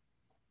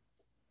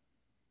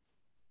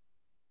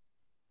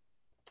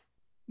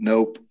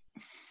 Nope.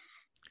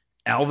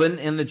 Alvin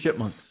and the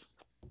Chipmunks.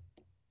 I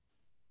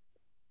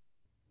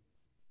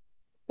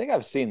think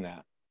I've seen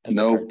that.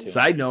 Nope.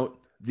 Side note,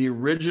 the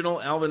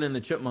original Alvin and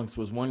the Chipmunks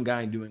was one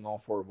guy doing all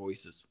four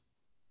voices.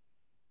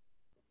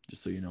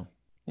 Just so you know.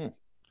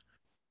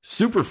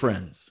 Super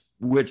Friends,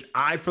 which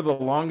I, for the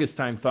longest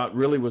time, thought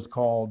really was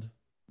called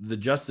the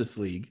Justice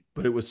League,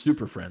 but it was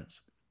Super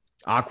Friends.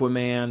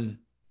 Aquaman,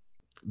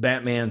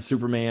 Batman,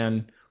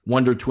 Superman,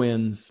 Wonder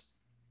Twins,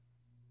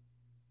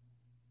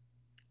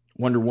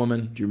 Wonder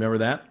Woman. Do you remember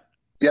that?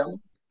 Yeah.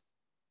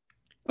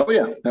 Oh,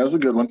 yeah. That was a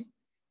good one.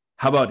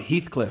 How about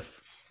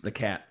Heathcliff, the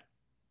cat?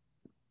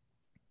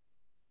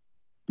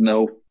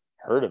 No.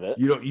 Heard of it.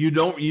 You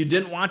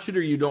didn't watch it,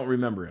 or you don't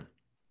remember him?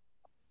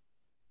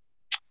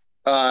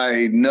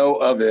 I know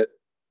of it.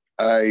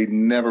 I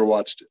never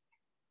watched it.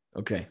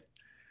 Okay.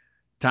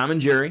 Tom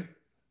and Jerry.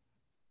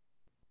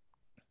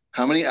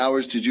 How many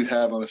hours did you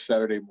have on a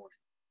Saturday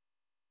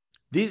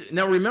morning?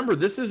 Now remember,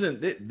 this isn't,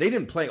 they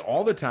didn't play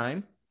all the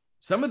time.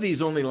 Some of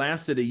these only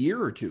lasted a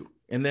year or two,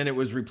 and then it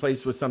was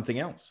replaced with something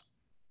else.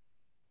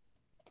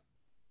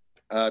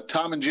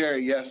 Tom and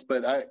Jerry, yes,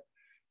 but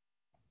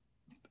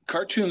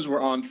cartoons were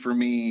on for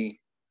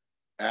me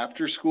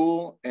after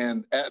school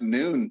and at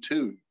noon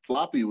too.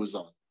 Floppy was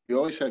on. You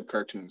always had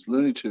cartoons,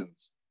 Looney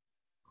Tunes.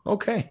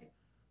 Okay.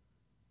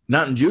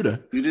 Not in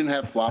Judah. You didn't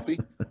have Floppy?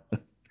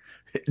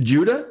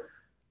 Judah?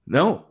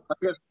 No. I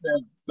guess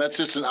that's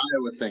just an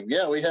Iowa thing.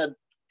 Yeah, we had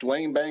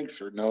Dwayne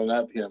Banks, or no,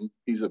 not him.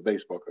 He's a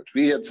baseball coach.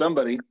 We had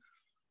somebody,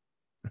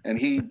 and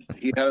he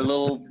had a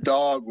little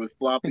dog with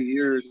floppy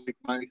ears, like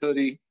my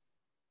hoodie,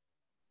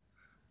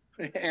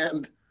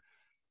 and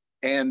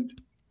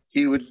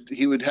he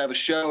would have a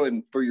show,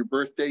 and for your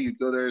birthday, you'd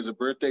go there as a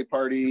birthday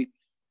party,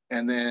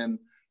 and then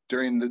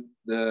during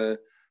the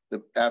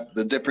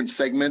different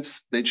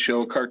segments, they'd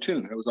show a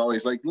cartoon. It was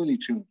always like Looney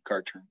Tune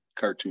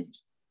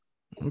cartoons.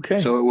 Okay.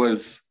 So it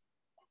was,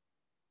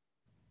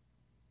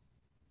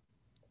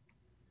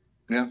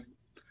 yeah.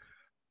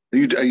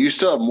 You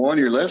still have more on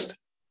your list?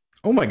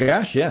 Oh my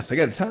gosh, yes, I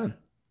got a ton.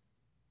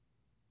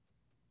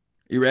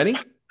 You ready?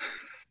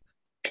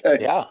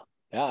 Okay. Yeah,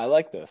 I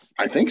like this.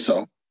 I think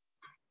so.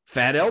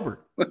 Fat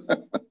Albert.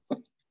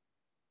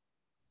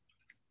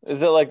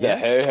 Is it like the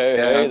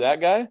hey, that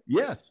guy?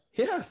 Yes.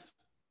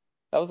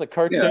 That was a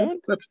cartoon? Yeah,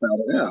 that's about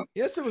it, yeah.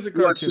 Yes, it was a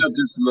cartoon.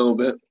 Just a little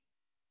bit.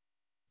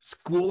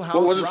 Schoolhouse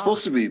What was it Rock.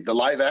 supposed to be? The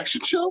live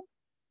action show?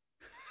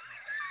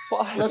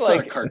 Well, that's like,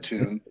 not a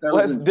cartoon.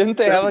 Didn't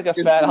they have like a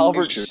Fat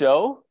Albert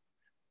show?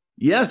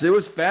 Yes, it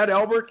was Fat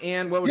Albert,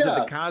 and what was it?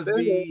 The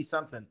Cosby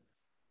something.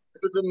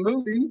 It was a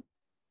movie.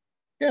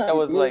 Yeah, it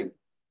was like,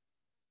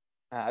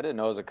 I didn't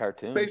know it was a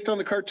cartoon. Based on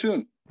the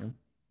cartoon.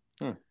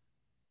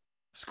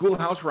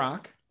 Schoolhouse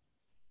Rock.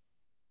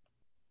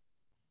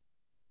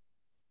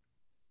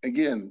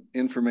 Again,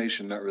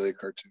 information, not really a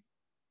cartoon.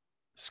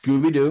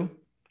 Scooby-Doo.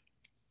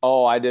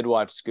 Oh, I did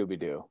watch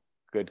Scooby-Doo.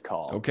 Good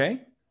call.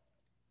 Okay.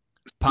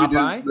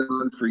 Popeye. Been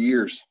on for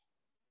years.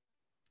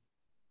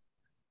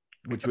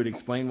 which would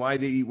explain why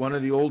one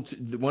of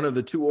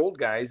the two old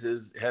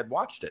guys had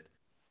watched it.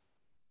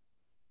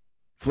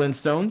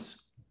 Flintstones.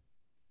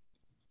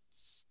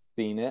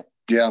 Seen it.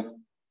 Yeah,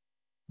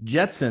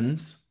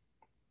 Jetsons.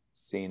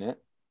 Seen it.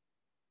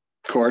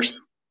 of course.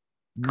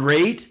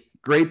 Great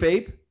Grape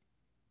Ape.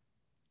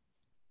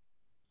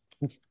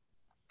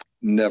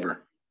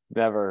 Never.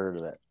 Never heard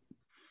of it.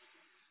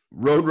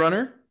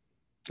 Roadrunner.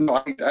 No,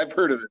 I've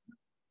heard of it.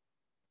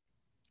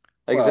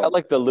 Like, is that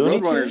like the Looney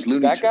Roadrunner's Tunes? Looney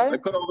That Tunes. guy? I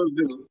put all those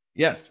in.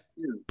 Yes,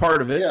 Yeah.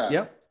 part of it. Yeah.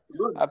 Yep.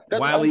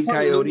 That's Wile E. all part of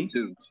Coyote. Looney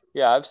Tunes.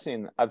 Yeah, I've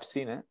seen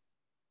it.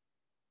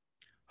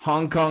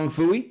 Hong Kong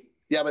Phooey.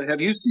 Yeah, but have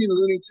you seen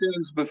Looney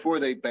Tunes before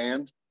they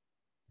banned?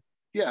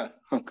 Yeah,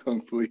 Hong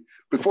Kong Phooey.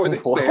 Before they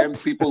What? banned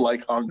people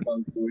like Hong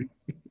Kong Phooey.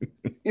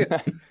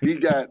 Yeah, you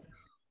got.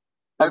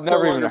 I've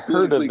never even that's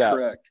heard of politically that.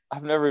 correct.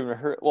 I've never even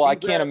heard. Well, I See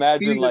can't that?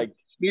 imagine Speedy- like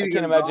Speedy I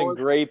can't imagine Gonzalez-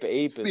 Grape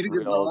Ape is Speedy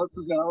real. Gonzalez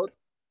is out.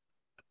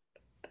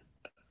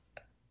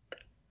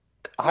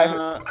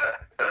 I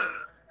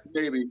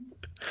Maybe.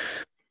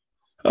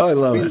 Oh, I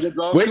love Speedy it.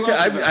 Gonzalez, Wait, who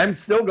else is out? I'm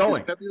still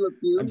going. Pepe Le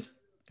Pew. I'm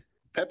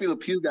Pepe Le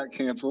Pew got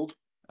canceled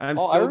I'm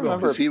Oh, I still remember. going.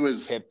 because he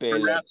was Pepe Le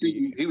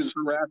harassing. He was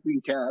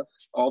harassing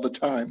cats all the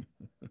time.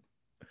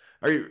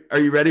 Are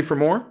you ready for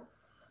more?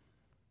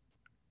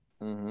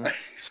 Mhm.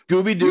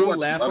 Scooby We Doo watched a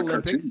Laugh lot of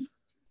Olympics. cartoons.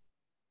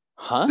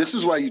 Huh? This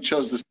is why you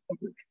chose this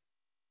topic.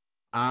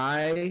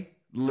 I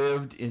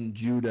lived in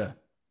Judah.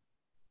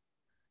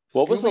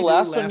 What was the Scooby-Doo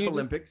last one Laugh you just-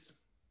 Olympics?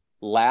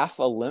 Laugh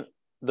Olymp.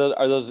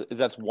 Is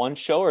that one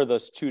show or are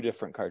those two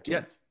different cartoons?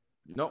 Yes.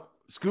 No.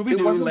 Scooby It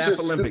Doo wasn't Laugh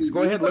just Olympics. Go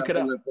Scooby-Doo ahead, look it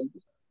Laugh up.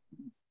 Olympics.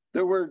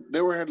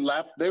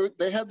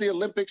 They had the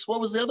Olympics. What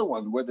was the other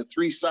one where the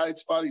three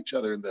sides fought each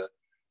other and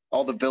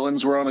all the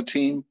villains were on a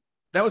team?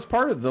 That was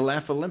part of the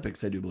Laugh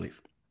Olympics, I do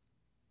believe.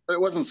 But it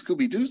wasn't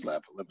Scooby Doo's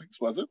Laugh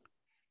Olympics, was it?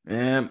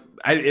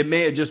 It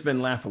may have just been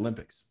Laugh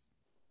Olympics.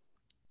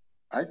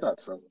 I thought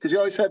so because you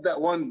always had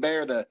that one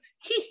bear.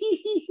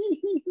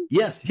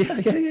 Yes.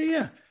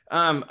 Yeah.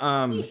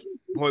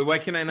 Boy, why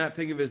can I not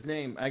think of his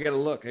name? I gotta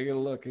look. I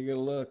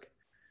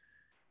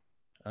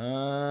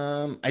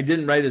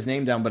didn't write his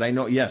name down, but I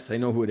know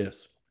who it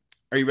is.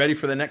 Are you ready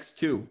for the next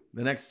two?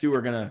 The next two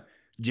are gonna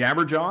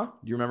Jabberjaw.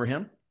 Do you remember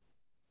him?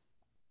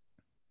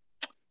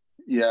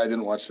 Yeah, I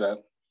didn't watch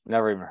that.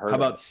 Never even heard. How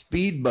of about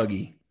Speed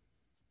Buggy?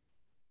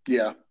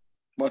 Yeah,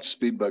 watch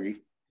Speed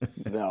Buggy.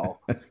 it. No.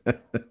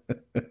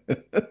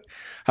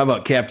 How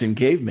about Captain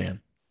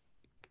Caveman?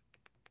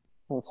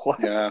 What?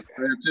 Yeah, I have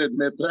to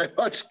admit that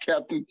I watched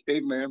Captain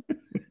Caveman.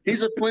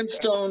 He's a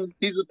Flintstone.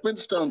 He's a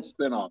Flintstone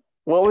spinoff.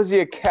 What was he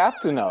a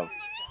captain of?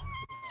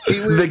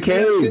 The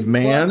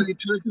Caveman. He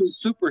turned into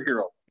a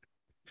superhero,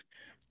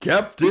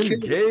 Captain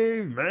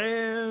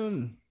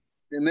Caveman.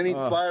 and then he'd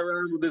fly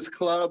around with his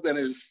club and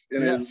his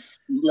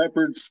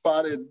leopard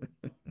spotted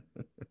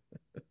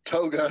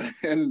toga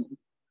and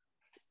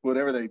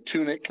whatever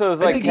tunic. So it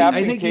was I like think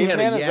Captain he had a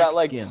Caveman. Is yak that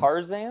like skin.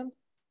 Tarzan?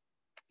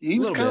 He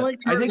was little kind of bit.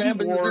 like I think he Tarzan,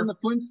 but he was wore- in the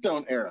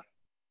Flintstone era.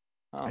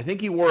 Oh. I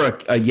think he wore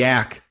a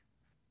yak.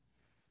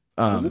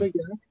 Was it a guy?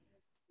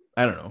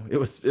 I don't know. It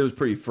was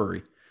pretty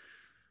furry.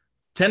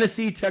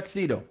 Tennessee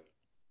Tuxedo.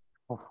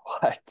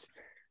 What?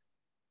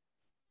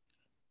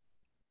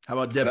 How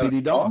about Is that Deputy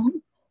a Dog? dog?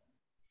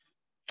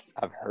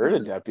 I've heard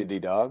of Deputy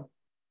Dog.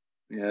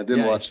 Yeah, I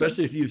didn't watch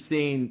especially if you've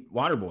seen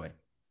Waterboy.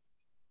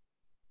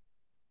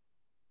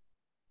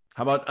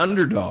 How about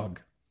Underdog?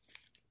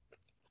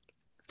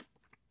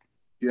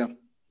 Yeah.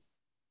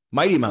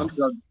 Mighty Mouse.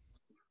 Underdog.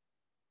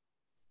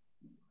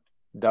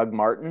 Doug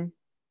Martin?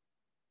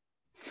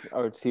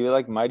 Or is he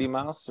like Mighty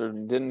Mouse? Or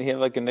didn't he have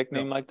like a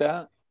nickname like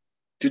that?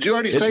 Did you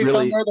already It say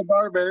really- Thumbar the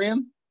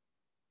Barbarian?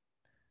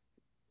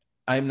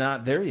 I'm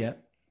not there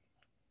yet.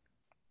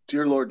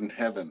 Dear Lord in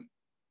heaven.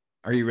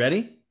 Are you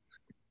ready?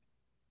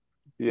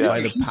 Yeah.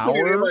 By the Keep saying,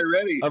 power "Am I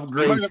ready?" of You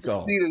might have to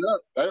Grayskull. speed it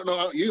up. I don't know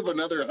how you have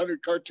another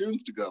 100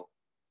 cartoons to go.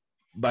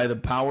 By the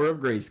power of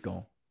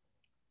Grayskull.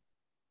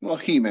 Well,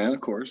 He-Man,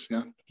 of course.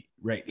 Yeah.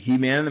 Right.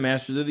 He-Man and the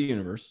Masters of the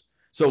Universe.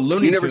 So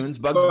Looney You never Tunes,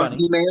 Bugs saw Bunny.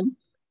 He-Man?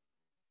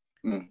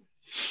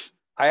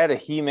 I had a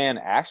He-Man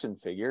action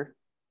figure.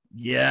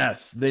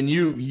 Yes. Then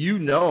you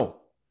know.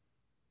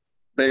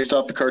 Based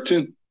off the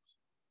cartoon.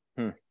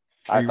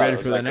 Are you thought ready it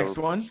was for the like a next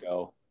one?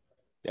 Show.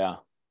 Yeah.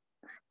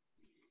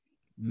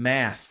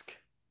 Mask.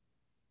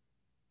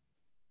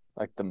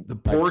 Like The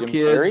like poor Jim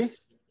kids. Carrey?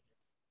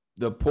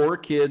 The poor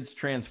kids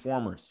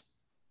Transformers.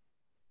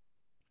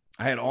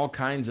 I had all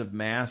kinds of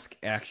Mask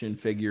action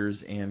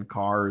figures and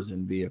cars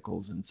and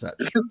vehicles and such.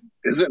 Is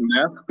it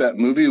Mask, that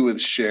movie with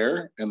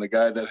Cher and the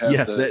guy that had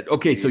Yes.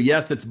 So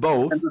yes, it's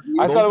both. I Both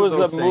thought it of was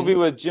those a movie things.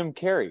 with Jim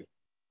Carrey.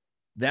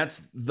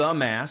 That's The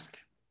Mask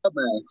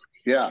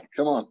Yeah,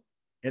 come on.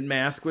 and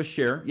Mask with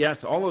Cher.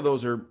 Yes, all of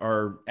those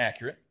are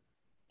accurate.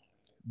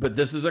 But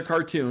this is a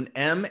cartoon.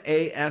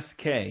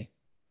 Mask. How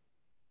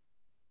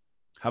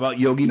about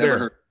Yogi Never Bear?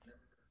 heard.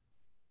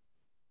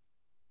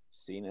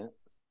 Seen it.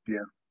 Yeah.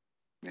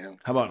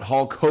 How about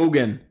Hulk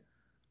Hogan?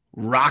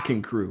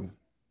 Rockin' Crew.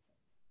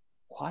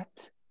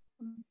 What?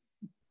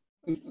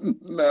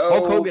 No.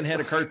 Hulk Hogan had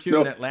a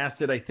cartoon that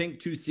lasted, I think,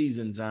 2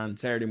 seasons on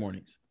Saturday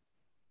mornings.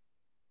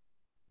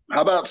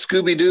 How about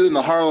Scooby-Doo and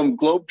the Harlem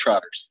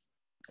Globetrotters?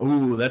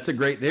 Ooh, that's a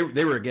great. They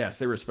were a guest.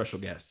 They were a special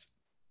guest.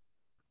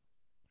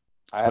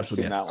 I have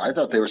seen that one. I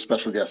thought they were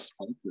special guests.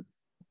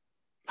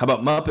 How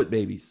about Muppet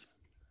Babies?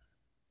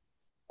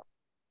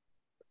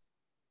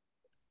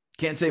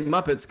 Can't say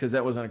Muppets because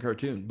that wasn't a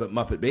cartoon, but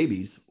Muppet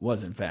Babies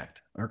was, in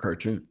fact, our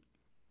cartoon.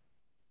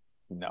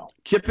 No.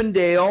 Chip and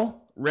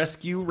Dale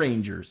Rescue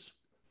Rangers.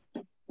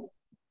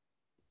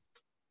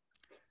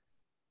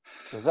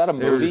 Is that a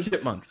movie? They were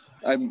chipmunks.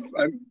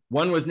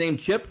 One was named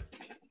Chip.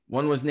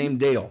 One was named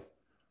Dale.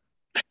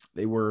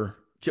 They were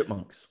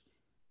chipmunks.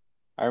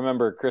 I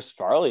remember Chris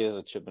Farley as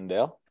a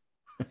Chippendale.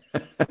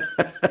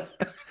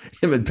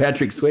 Him and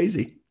Patrick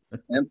Swayze.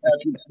 And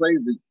Patrick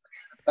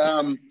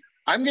Swayze.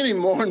 I'm getting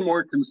more and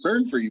more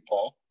concerned for you,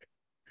 Paul.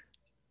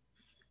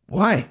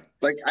 Why?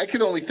 Like I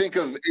could only think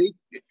of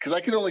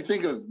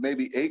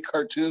maybe 8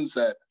 cartoons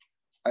that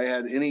I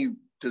had any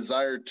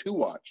desire to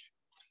watch.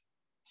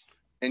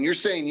 And you're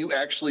saying you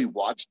actually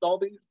watched all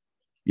these?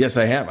 Yes,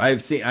 I have. I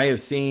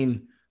have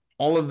seen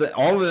all of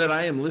that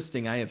I am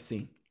listing. I have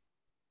seen,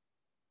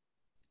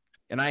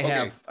 and I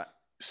have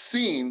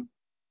seen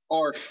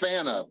or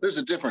fan of. There's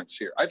a difference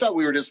here. I thought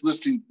we were just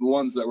listing the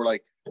ones that were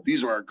like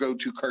these are our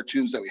go-to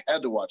cartoons that we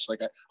had to watch. Like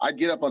I'd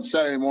get up on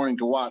Saturday morning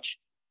to watch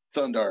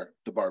Thundarr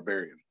the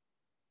Barbarian.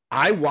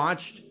 I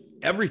watched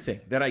everything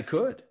that I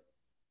could.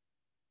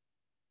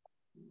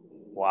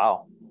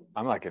 Wow,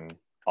 I'm like in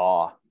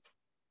awe.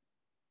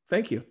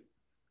 Thank you.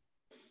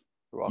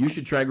 You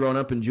should try growing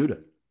up in Judah.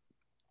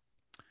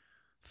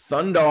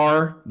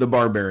 Thundarr the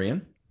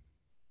Barbarian.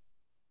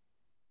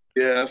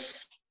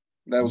 Yes.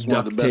 That was one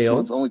of the best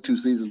ones. Only 2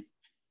 seasons.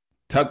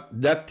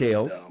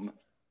 DuckTales.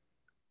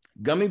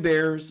 Gummy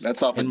Bears.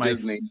 That's off of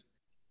Disney.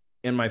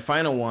 And my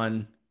final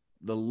one,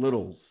 The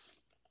Littles.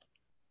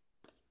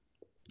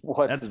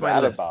 What's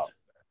that about?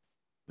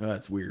 Oh,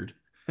 that's weird.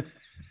 Are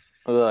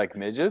they like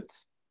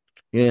midgets?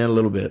 Yeah, a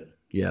little bit.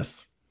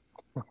 Yes.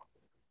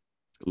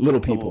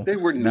 Little people. They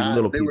were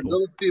not. Were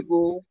little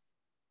people.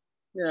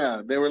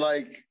 Yeah, they were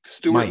like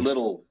Stuart mice.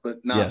 Little, but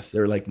not. Yes,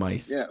 they were like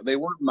mice. Yeah, they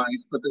weren't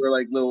mice, but they were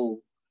like little.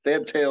 They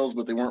had tails,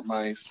 but they weren't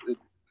mice.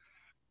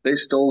 They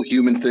stole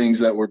human things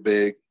that were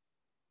big.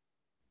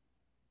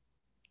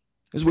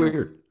 It's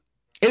weird.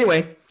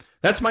 Anyway,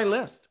 that's my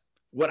list.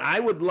 What I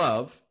would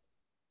love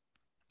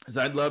is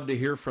I'd love to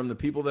hear from the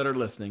people that are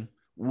listening.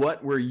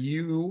 What were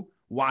you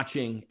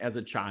watching as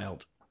a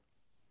child?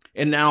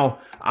 And now,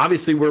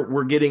 obviously,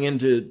 we're getting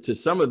into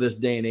some of this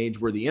day and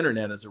age where the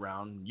internet is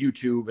around,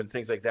 YouTube and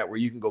things like that, where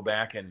you can go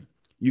back and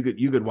you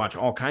could watch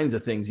all kinds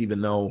of things,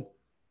 even though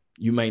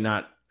you may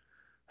not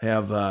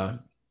have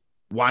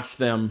watched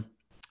them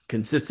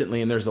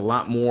consistently. And there's a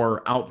lot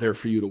more out there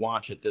for you to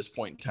watch at this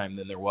point in time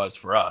than there was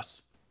for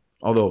us.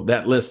 Although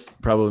that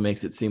list probably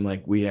makes it seem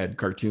like we had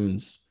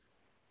cartoons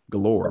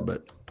galore,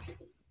 but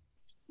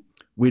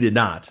we did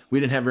not. We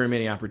didn't have very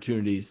many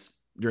opportunities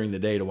during the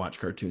day to watch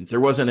cartoons.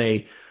 There wasn't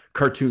a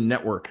Cartoon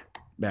Network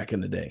back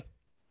in the day,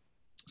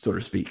 so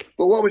to speak.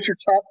 But what was your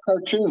top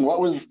cartoon?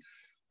 What was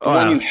the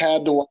one you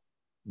had to watch?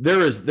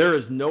 There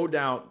is no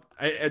doubt.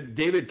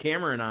 David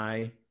Cameron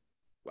and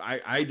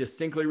I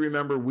distinctly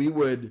remember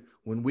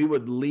when we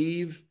would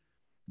leave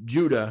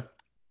Judah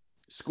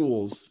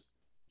schools,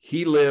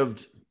 he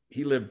lived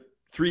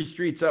 3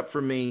 streets up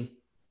from me.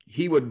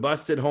 He would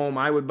bust it home.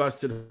 I would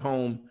bust it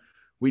home.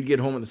 We'd get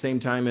home at the same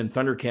time, and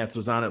Thundercats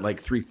was on at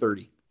like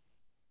 3:30.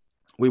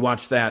 We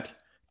watched that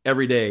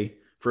every day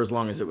for as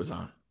long as it was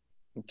on.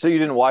 So you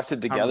didn't watch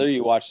it together?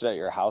 You watched it at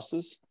your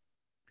houses?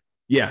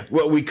 Yeah.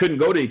 Well, we couldn't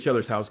go to each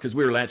other's house because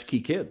we were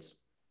latchkey kids.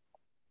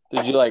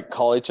 Did you like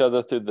call each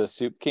other through the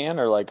soup can,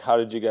 or like how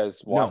did you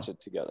guys watch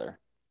it together?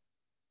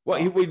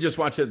 Well, we just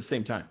watched it at the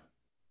same time.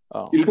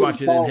 Oh, he'd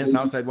watch it in his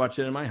house. I'd watch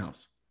it in my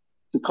house.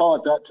 To call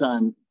at that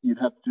time, you'd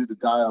have to do the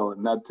dial,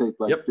 and that'd take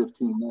like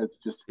 15 minutes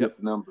just to get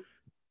the number.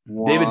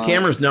 David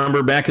Cameron's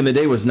number back in the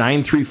day was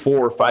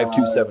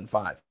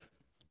 934-5275.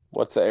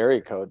 What's the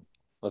area code?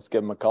 Let's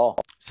give him a call.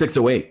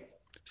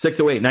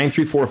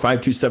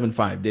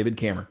 608-934-5275. David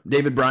Cameron.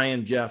 David,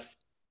 Brian, Jeff,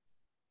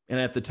 and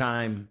at the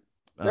time,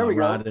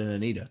 Rod and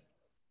Anita.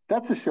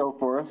 That's a show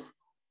for us.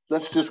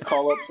 Let's just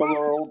call up some of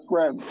our old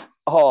friends.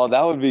 Oh,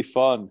 that would be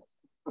fun.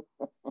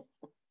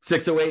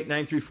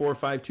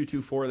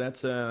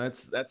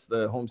 608-934-5224. That's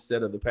the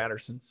homestead of the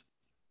Pattersons.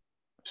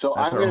 So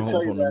I'm going to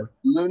tell you that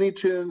Looney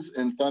Tunes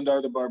and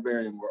Thundarr the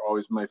Barbarian were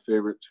always my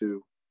favorite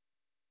too.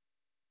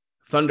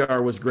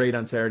 Thundarr was great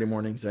on Saturday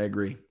mornings. I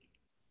agree.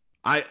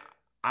 I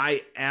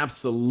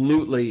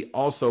absolutely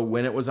also,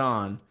 when it was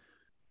on,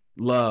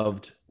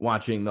 loved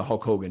watching the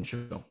Hulk Hogan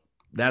show.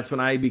 That's when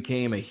I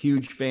became a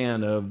huge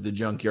fan of the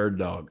Junkyard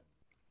Dog.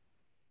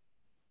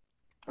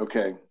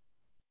 Okay.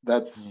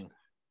 It's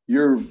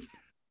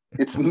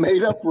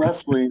made up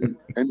wrestling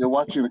and you're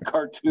watching a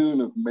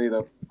cartoon of made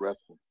up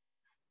wrestling.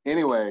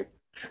 Anyway,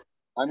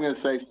 I'm going to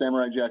say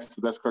Samurai Jack's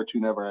the best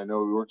cartoon ever. I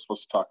know we weren't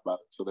supposed to talk about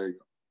it, so there you go.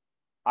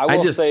 I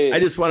just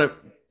want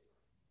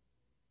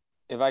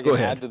to. if I can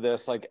add to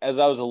this, like as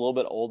I was a little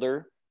bit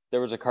older,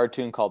 there was a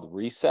cartoon called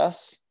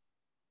Recess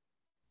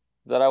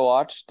that I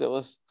watched. It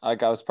was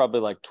like I was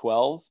probably like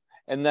 12.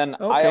 And then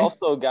I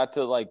also got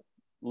to like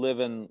live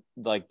in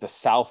like the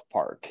South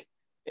Park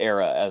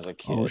era as a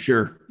kid. Oh,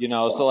 sure. You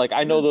know, so like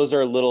I know those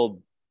are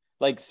little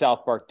like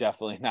South Park,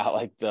 definitely not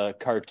like the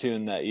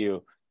cartoon that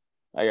you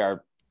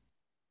are,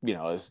 you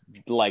know, is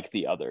like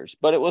the others,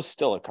 but it was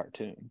still a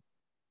cartoon.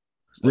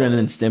 So, Ren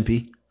and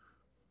Stimpy.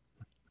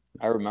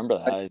 I remember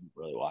that. I didn't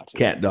really watch it.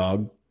 Cat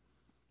Dog.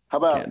 How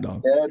about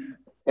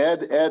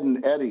Ed,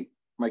 and Eddie?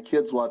 My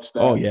kids watched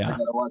that. Oh, yeah. I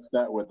gotta watch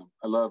that with them.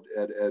 I loved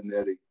Ed, and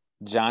Eddie.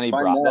 Johnny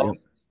Bravo.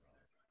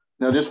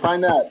 No, just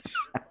find that.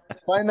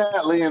 Find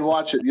that, Lee, and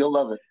watch it. You'll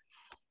love it.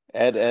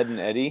 Ed, and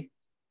Eddie?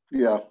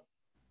 Yeah.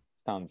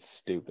 Sounds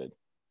stupid.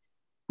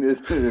 But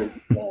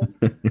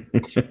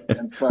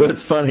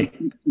it's funny.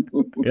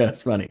 Yeah,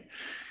 it's funny.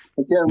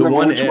 I can't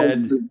remember which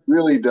Ed one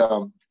really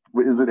dumb.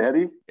 Is it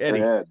Eddie?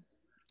 Eddie. Or Ed?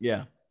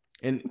 Yeah.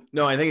 And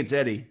no, I think it's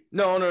Eddie.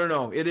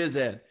 No. It is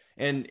Ed.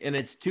 And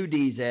it's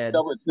 2D's Ed.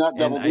 No, it's not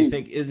double D. I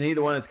think, isn't he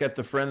the one that's got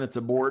the friend that's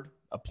aboard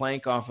a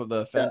plank off of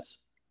the fence?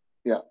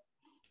 Yeah.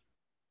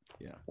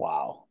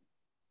 Wow.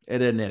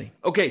 Ed, and Eddie.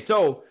 Okay,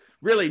 so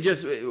really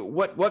just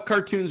what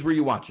cartoons were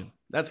you watching?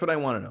 That's what I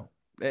want to know.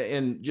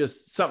 And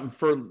just something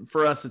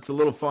for us, it's a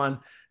little fun.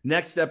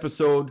 Next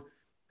episode,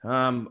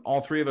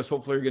 all three of us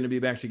hopefully are going to be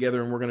back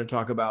together, and we're going to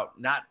talk about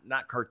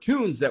not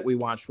cartoons that we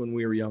watched when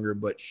we were younger,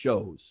 but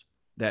shows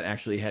that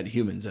actually had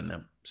humans in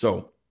them.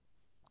 So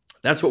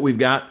that's what we've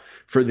got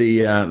for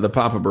the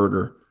Papa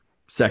Burger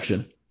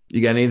section.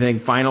 You got anything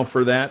final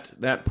for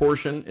that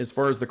portion as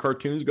far as the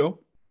cartoons go?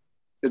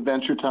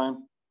 Adventure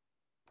Time.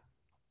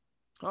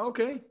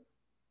 Okay.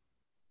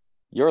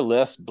 Your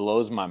list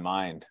blows my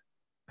mind.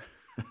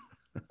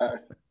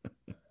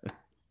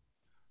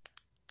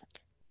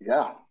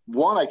 Yeah.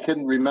 One, I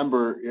couldn't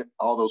remember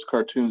all those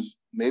cartoons.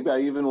 Maybe I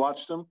even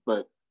watched them,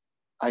 but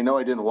I know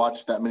I didn't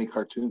watch that many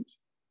cartoons.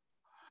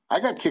 I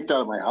got kicked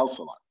out of my house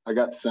a lot. I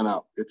got sent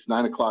out. It's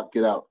 9:00.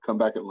 Get out. Come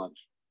back at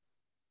lunch.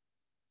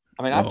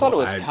 I mean, I thought it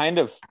was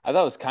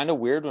kind of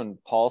weird when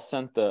Paul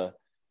sent the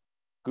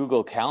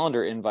Google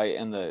Calendar invite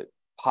and the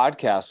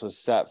podcast was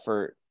set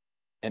for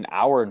an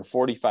hour and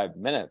 45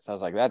 minutes. I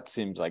was like, that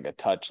seems like a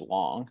touch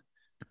long.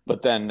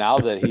 But then now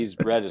that he's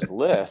read his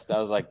list, I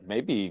was like,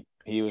 maybe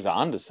he was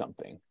onto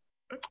something.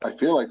 I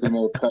feel like we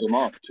may have cut him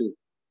off too.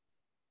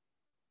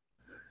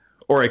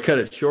 Or I cut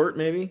it short,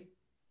 maybe.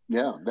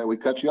 Yeah, that we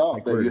cut you off.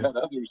 Like that you had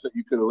others that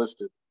you could have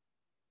listed.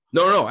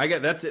 No, I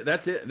got that's it.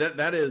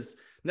 That is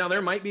now.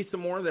 There might be some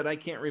more that I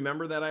can't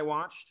remember that I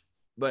watched,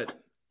 but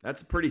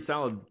that's a pretty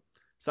solid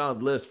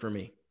list for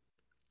me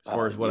as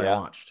far as what I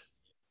watched.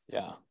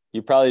 Yeah,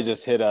 you probably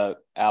just hit a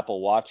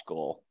Apple Watch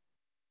goal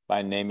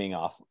by naming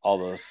off all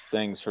those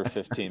things for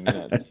 15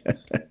 minutes.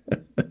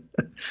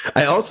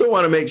 I also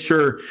want to make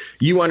sure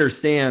you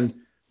understand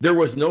there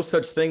was no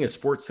such thing as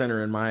Sports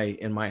Center in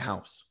my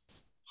house.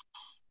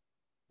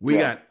 We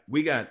got,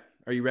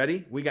 are you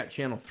ready? We got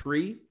channel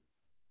 3.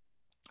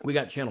 We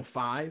got channel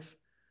 5.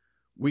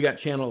 We got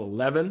channel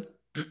 11.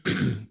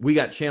 We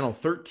got channel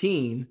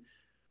 13.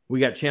 We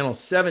got channel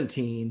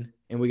 17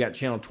 and we got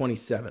channel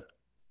 27.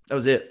 That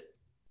was it.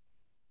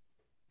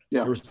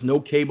 Yeah. There was no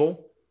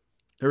cable.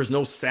 There was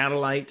no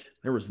satellite.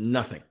 There was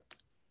nothing.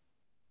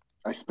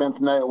 I spent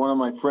the night at one of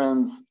my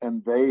friends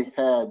and they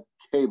had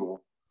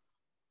cable,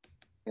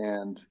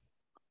 and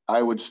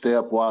I would stay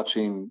up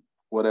watching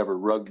whatever,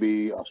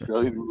 rugby,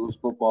 Australian rules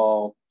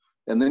football.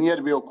 And then you had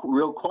to be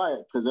real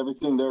quiet because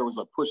everything there was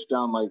a push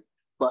down like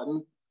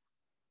button,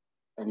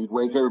 and you'd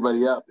wake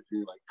everybody up if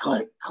you're like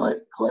click, click,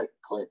 click,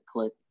 click,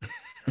 click.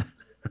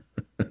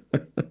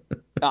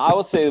 Now, I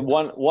will say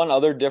one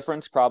other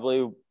difference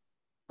probably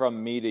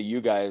from me to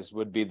you guys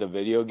would be the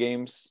video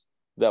games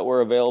that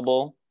were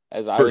available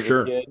as I was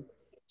a kid.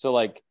 So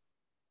like,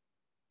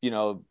 you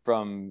know,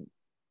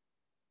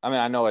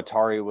 I know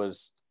Atari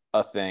was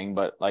a thing,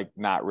 but like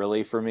not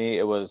really for me.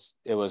 It was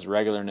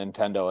regular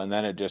Nintendo, and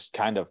then it just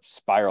kind of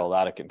spiraled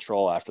out of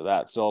control after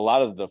that. So a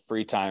lot of the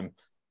free time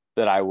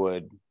that I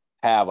would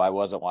have, I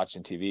wasn't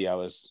watching TV. I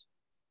was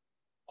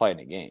playing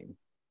a game.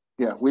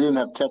 Yeah, we didn't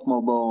have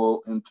Tecmo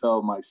Bowl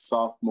until my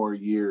sophomore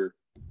year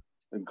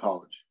in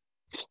college.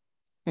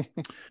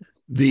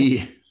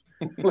 There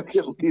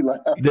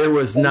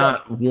was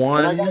not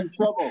one. And I got in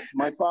trouble.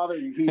 My father,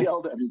 he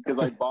yelled at me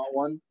because I bought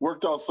one,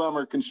 worked all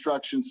summer,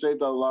 construction,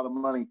 saved a lot of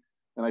money.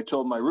 And I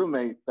told my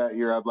roommate that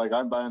year, I'm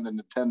buying the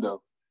Nintendo.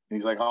 And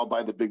he's like, I'll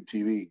buy the big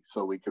TV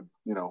so we could,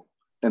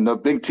 and the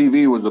big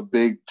TV was a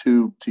big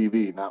tube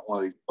TV, not one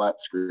of these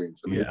flat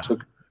screens. It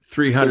took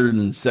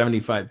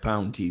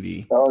 375-pound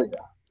TV. Oh, yeah.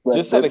 But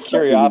just out of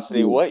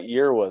curiosity, what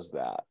year was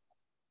that?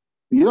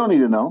 You don't need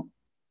to know.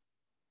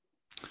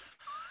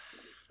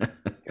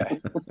 Okay.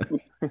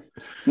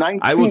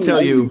 I will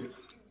tell you.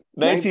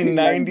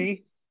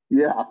 1990?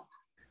 Yeah.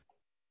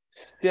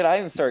 Dude, I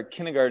didn't start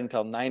kindergarten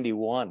until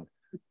 91.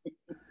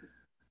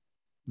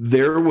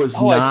 There was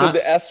not. I said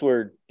the S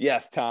word.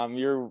 Yes, Tom,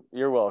 you're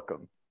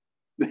welcome.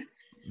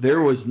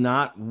 There was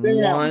not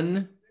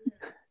one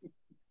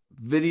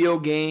video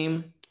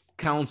game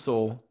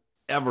console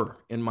ever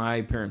in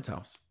my parents'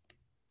 house.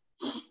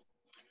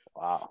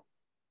 Wow.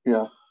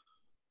 Yeah.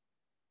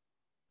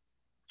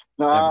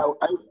 No,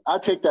 I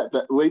take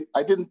that. Wait,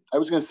 I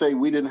was going to say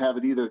we didn't have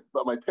it either,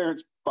 but my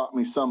parents bought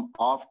me some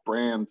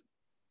off-brand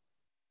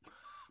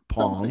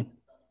Pong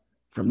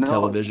from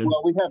television.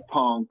 Well, we had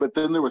Pong, but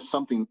then there was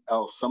something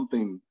else.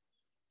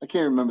 I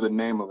can't remember the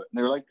name of it. And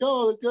they were like,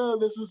 "Oh,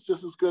 this is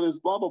just as good as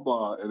blah blah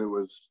blah," and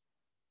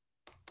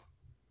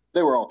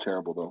they were all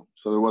terrible though,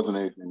 so there wasn't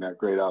anything that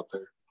great out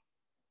there.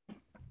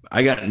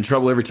 I got in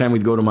trouble every time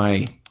we'd go to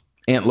my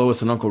Aunt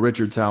Lois and Uncle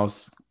Richard's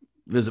house,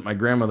 visit my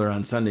grandmother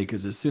on Sunday,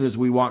 because as soon as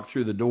we walked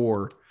through the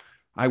door,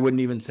 I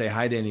wouldn't even say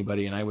hi to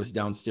anybody, and I was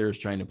downstairs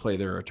trying to play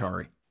their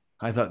Atari.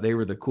 I thought they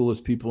were the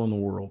coolest people in the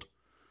world.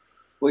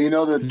 Well,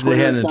 they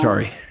had an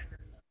Atari.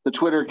 The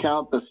Twitter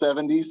account, the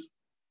 70s.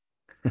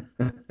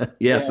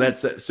 Yes,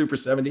 that's Super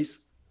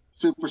 70s.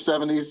 Super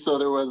 70s. So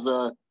there was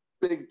a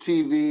big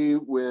TV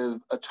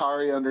with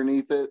Atari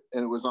underneath it,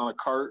 and it was on a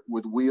cart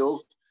with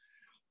wheels.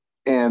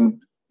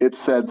 And it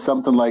said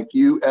something like,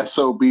 "You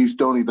SOBs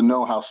don't even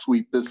know how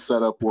sweet this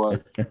setup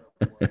was."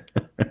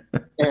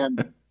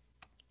 And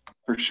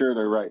for sure,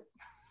 they're right.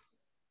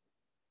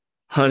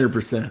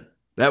 100%.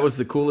 That was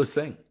the coolest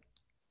thing.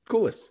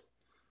 Coolest.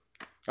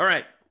 All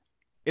right.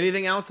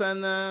 Anything else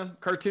on the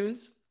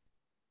cartoons?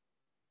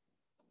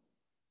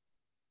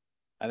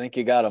 I think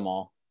you got them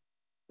all.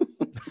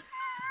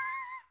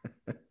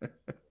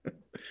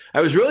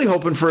 I was really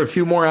hoping for a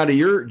few more out of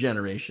your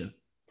generation,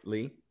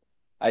 Lee.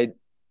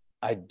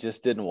 I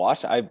just didn't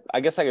watch. I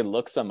guess I could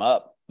look some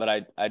up,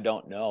 but I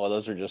don't know.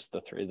 Those are just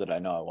the three that I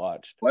know I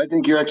watched. Well, I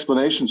think your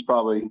explanation's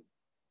probably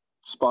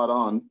spot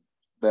on,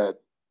 that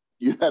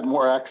you had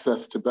more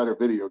access to better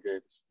video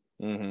games.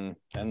 Mm-hmm.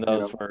 And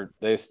those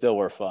they still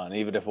were fun,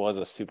 even if it was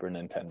a Super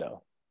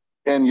Nintendo.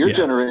 And your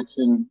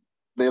generation,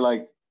 they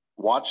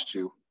watched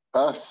you.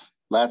 Us,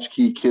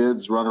 latchkey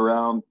kids, run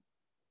around.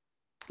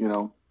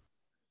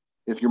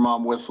 If your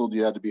mom whistled,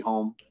 you had to be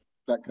home.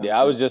 That kind of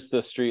I was just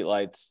the street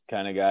lights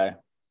kind of guy.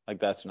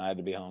 That's when I had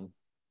to be home.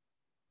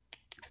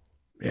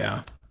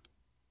 Yeah.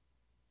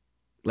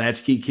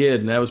 Latchkey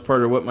kid, and that was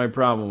part of what my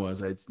problem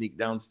was. I'd sneak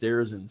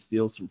downstairs and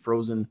steal some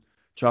frozen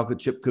chocolate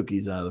chip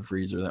cookies out of the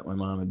freezer that my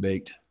mom had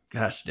baked.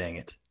 Gosh dang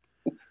it.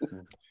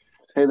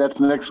 Hey, that's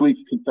next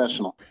week's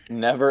confessional.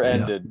 Never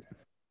ended.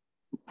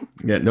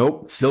 Yeah,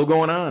 nope. Still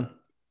going on.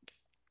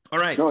 All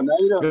right. No, now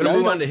you don't. We're going to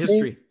move on to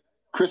history.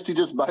 Christy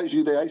just buys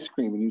you the ice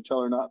cream and you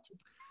tell her not to.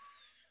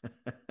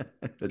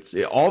 That's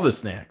all the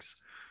snacks.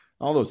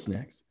 All those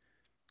snacks.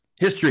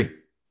 History.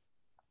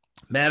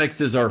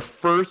 Maddox is our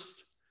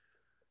first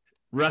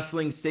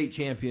wrestling state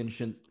champion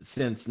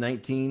since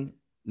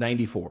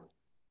 1994.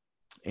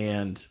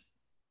 And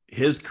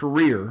his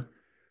career,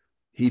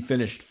 he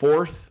finished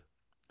fourth,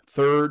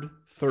 third,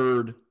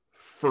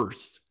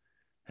 first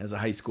as a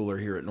high schooler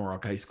here at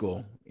Norwalk High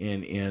School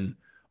in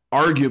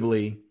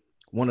arguably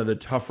one of the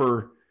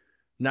tougher,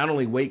 not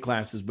only weight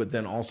classes, but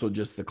then also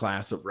just the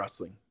class of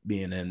wrestling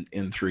being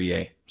in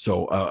 3A.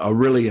 So a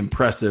really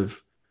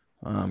impressive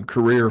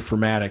career for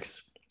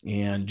Maddox,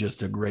 and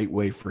just a great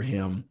way for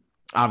him,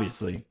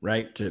 obviously,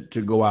 right, to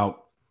go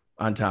out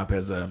on top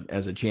as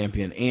a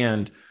champion.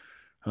 And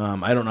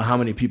I don't know how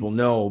many people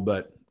know,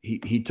 but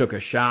he took a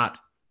shot,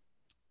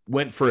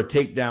 went for a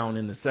takedown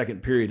in the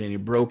second period, and he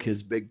broke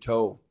his big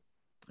toe.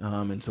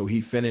 And so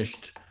he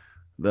finished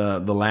the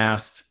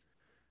last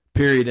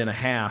period and a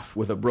half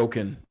with a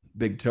broken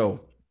big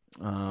toe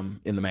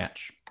in the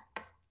match.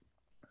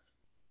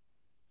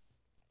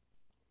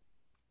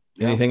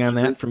 Anything on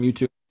that from you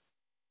two?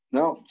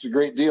 No, it's a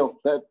great deal.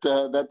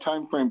 That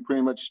time frame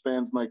pretty much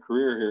spans my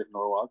career here at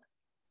Norwalk.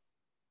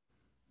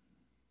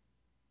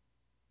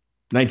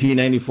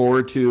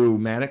 1994 to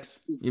Maddox,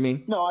 you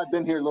mean? No, I've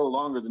been here a little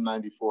longer than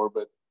 94,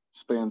 but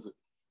spans it.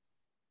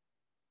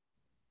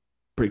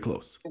 Pretty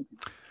close.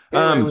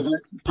 Anyway,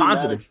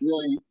 positive.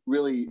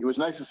 Really, it was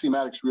nice to see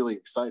Maddox really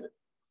excited.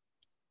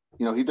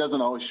 He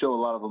doesn't always show a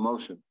lot of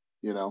emotion,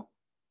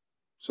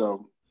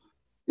 so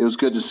it was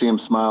good to see him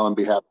smile and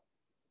be happy.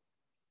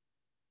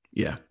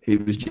 Yeah, he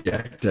was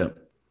jacked up.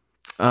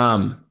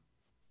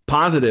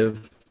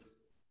 Positive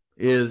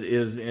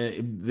is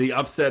the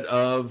upset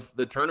of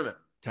the tournament.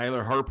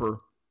 Tyler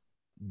Harper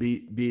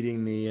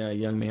beating the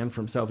young man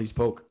from Southeast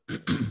Polk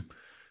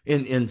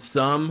in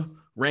some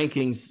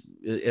rankings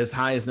as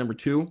high as number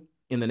 2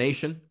 in the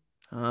nation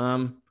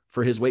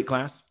for his weight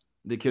class.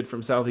 The kid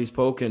from Southeast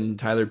Polk, and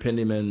Tyler pinned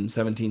him in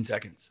 17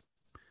 seconds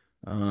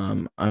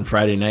on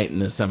Friday night in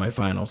the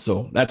semifinal.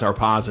 So that's our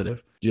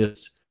positive,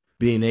 just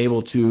being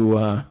able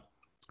to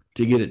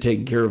get it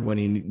taken care of when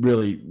it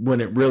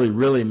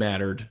really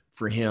mattered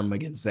for him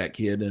against that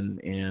kid,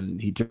 and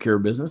he took care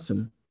of business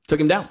and took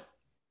him down.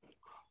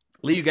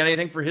 Lee, you got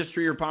anything for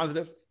history or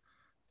positive?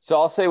 So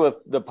I'll say with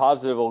the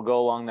positive, will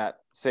go along that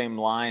same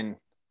line.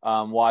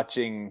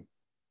 Watching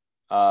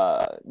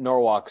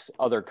Norwalk's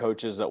other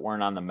coaches that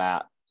weren't on the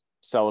mat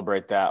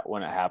celebrate that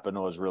when it happened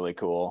was really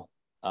cool.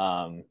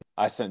 I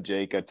I sent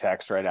Jake a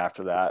text right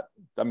after that.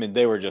 I mean,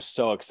 they were just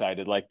so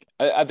excited. Like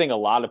I think a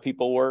lot of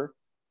people were,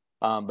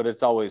 but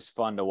it's always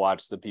fun to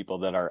watch the people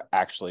that are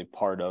actually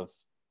part of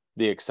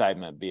the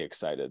excitement be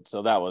excited.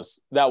 So that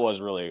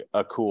was really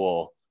a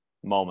cool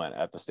moment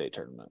at the state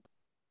tournament.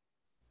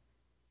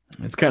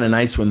 It's kind of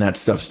nice when that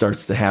stuff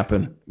starts to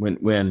happen,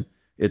 when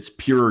it's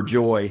pure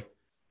joy,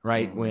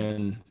 right?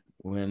 When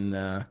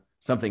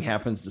something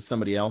happens to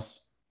somebody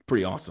else,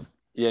 pretty awesome.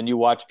 Yeah, and you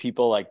watch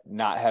people like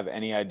not have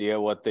any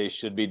idea what they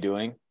should be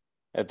doing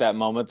at that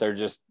moment. They're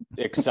just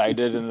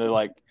excited, and they're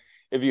like,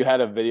 if you had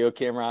a video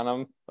camera on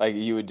them, like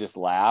you would just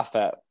laugh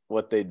at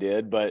what they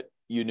did, but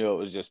you knew it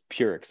was just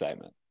pure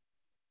excitement.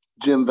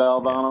 Jim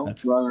Valvano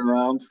running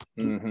around.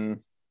 Mm-hmm.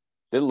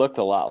 It looked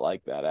a lot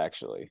like that,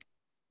 actually.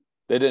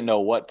 They didn't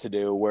know what to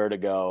do, where to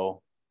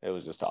go. It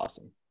was just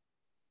awesome.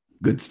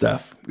 Good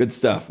stuff. Good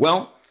stuff.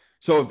 Well,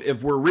 so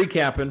if we're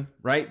recapping,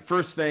 right?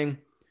 First thing,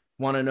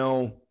 want to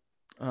know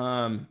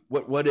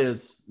what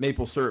is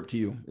maple syrup to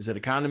you? Is it a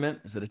condiment?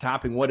 Is it a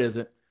topping? What is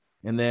it?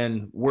 And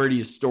then where do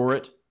you store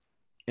it?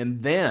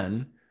 And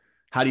then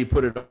how do you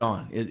put it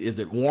on? Is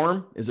it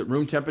warm? Is it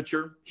room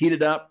temperature?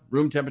 Heated up,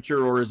 room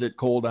temperature, or is it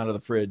cold out of the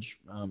fridge?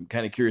 I'm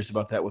kind of curious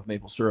about that with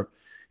maple syrup.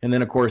 And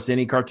then, of course,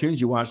 any cartoons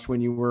you watched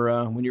when you were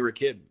a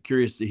kid.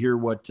 Curious to hear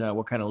what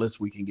kind of list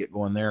we can get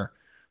going there.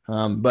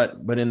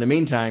 But in the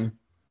meantime,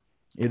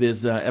 it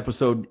is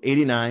episode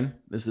 89.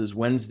 This is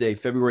Wednesday,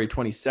 February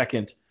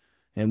 22nd,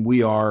 and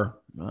we are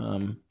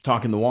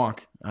talking the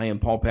walk. I am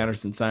Paul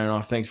Patterson signing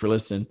off. Thanks for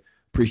listening.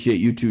 Appreciate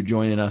you two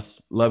joining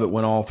us. Love it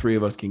when all three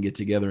of us can get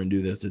together and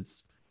do this.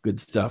 It's good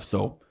stuff.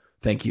 So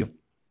thank you.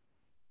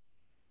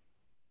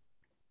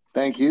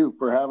 Thank you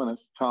for having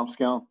us, Tom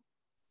Skellin.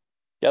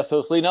 Yeah, so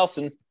it's Lee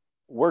Nelson.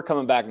 We're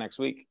coming back next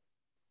week.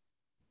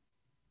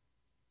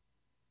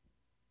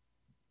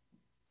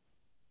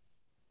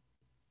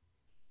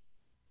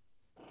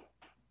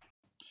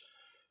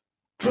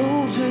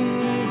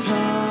 Closing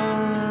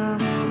time.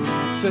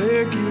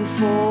 Thank you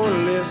for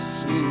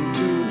listening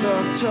to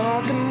the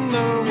Talking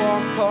the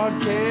Walk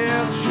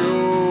podcast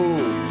show.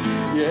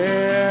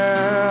 Yeah.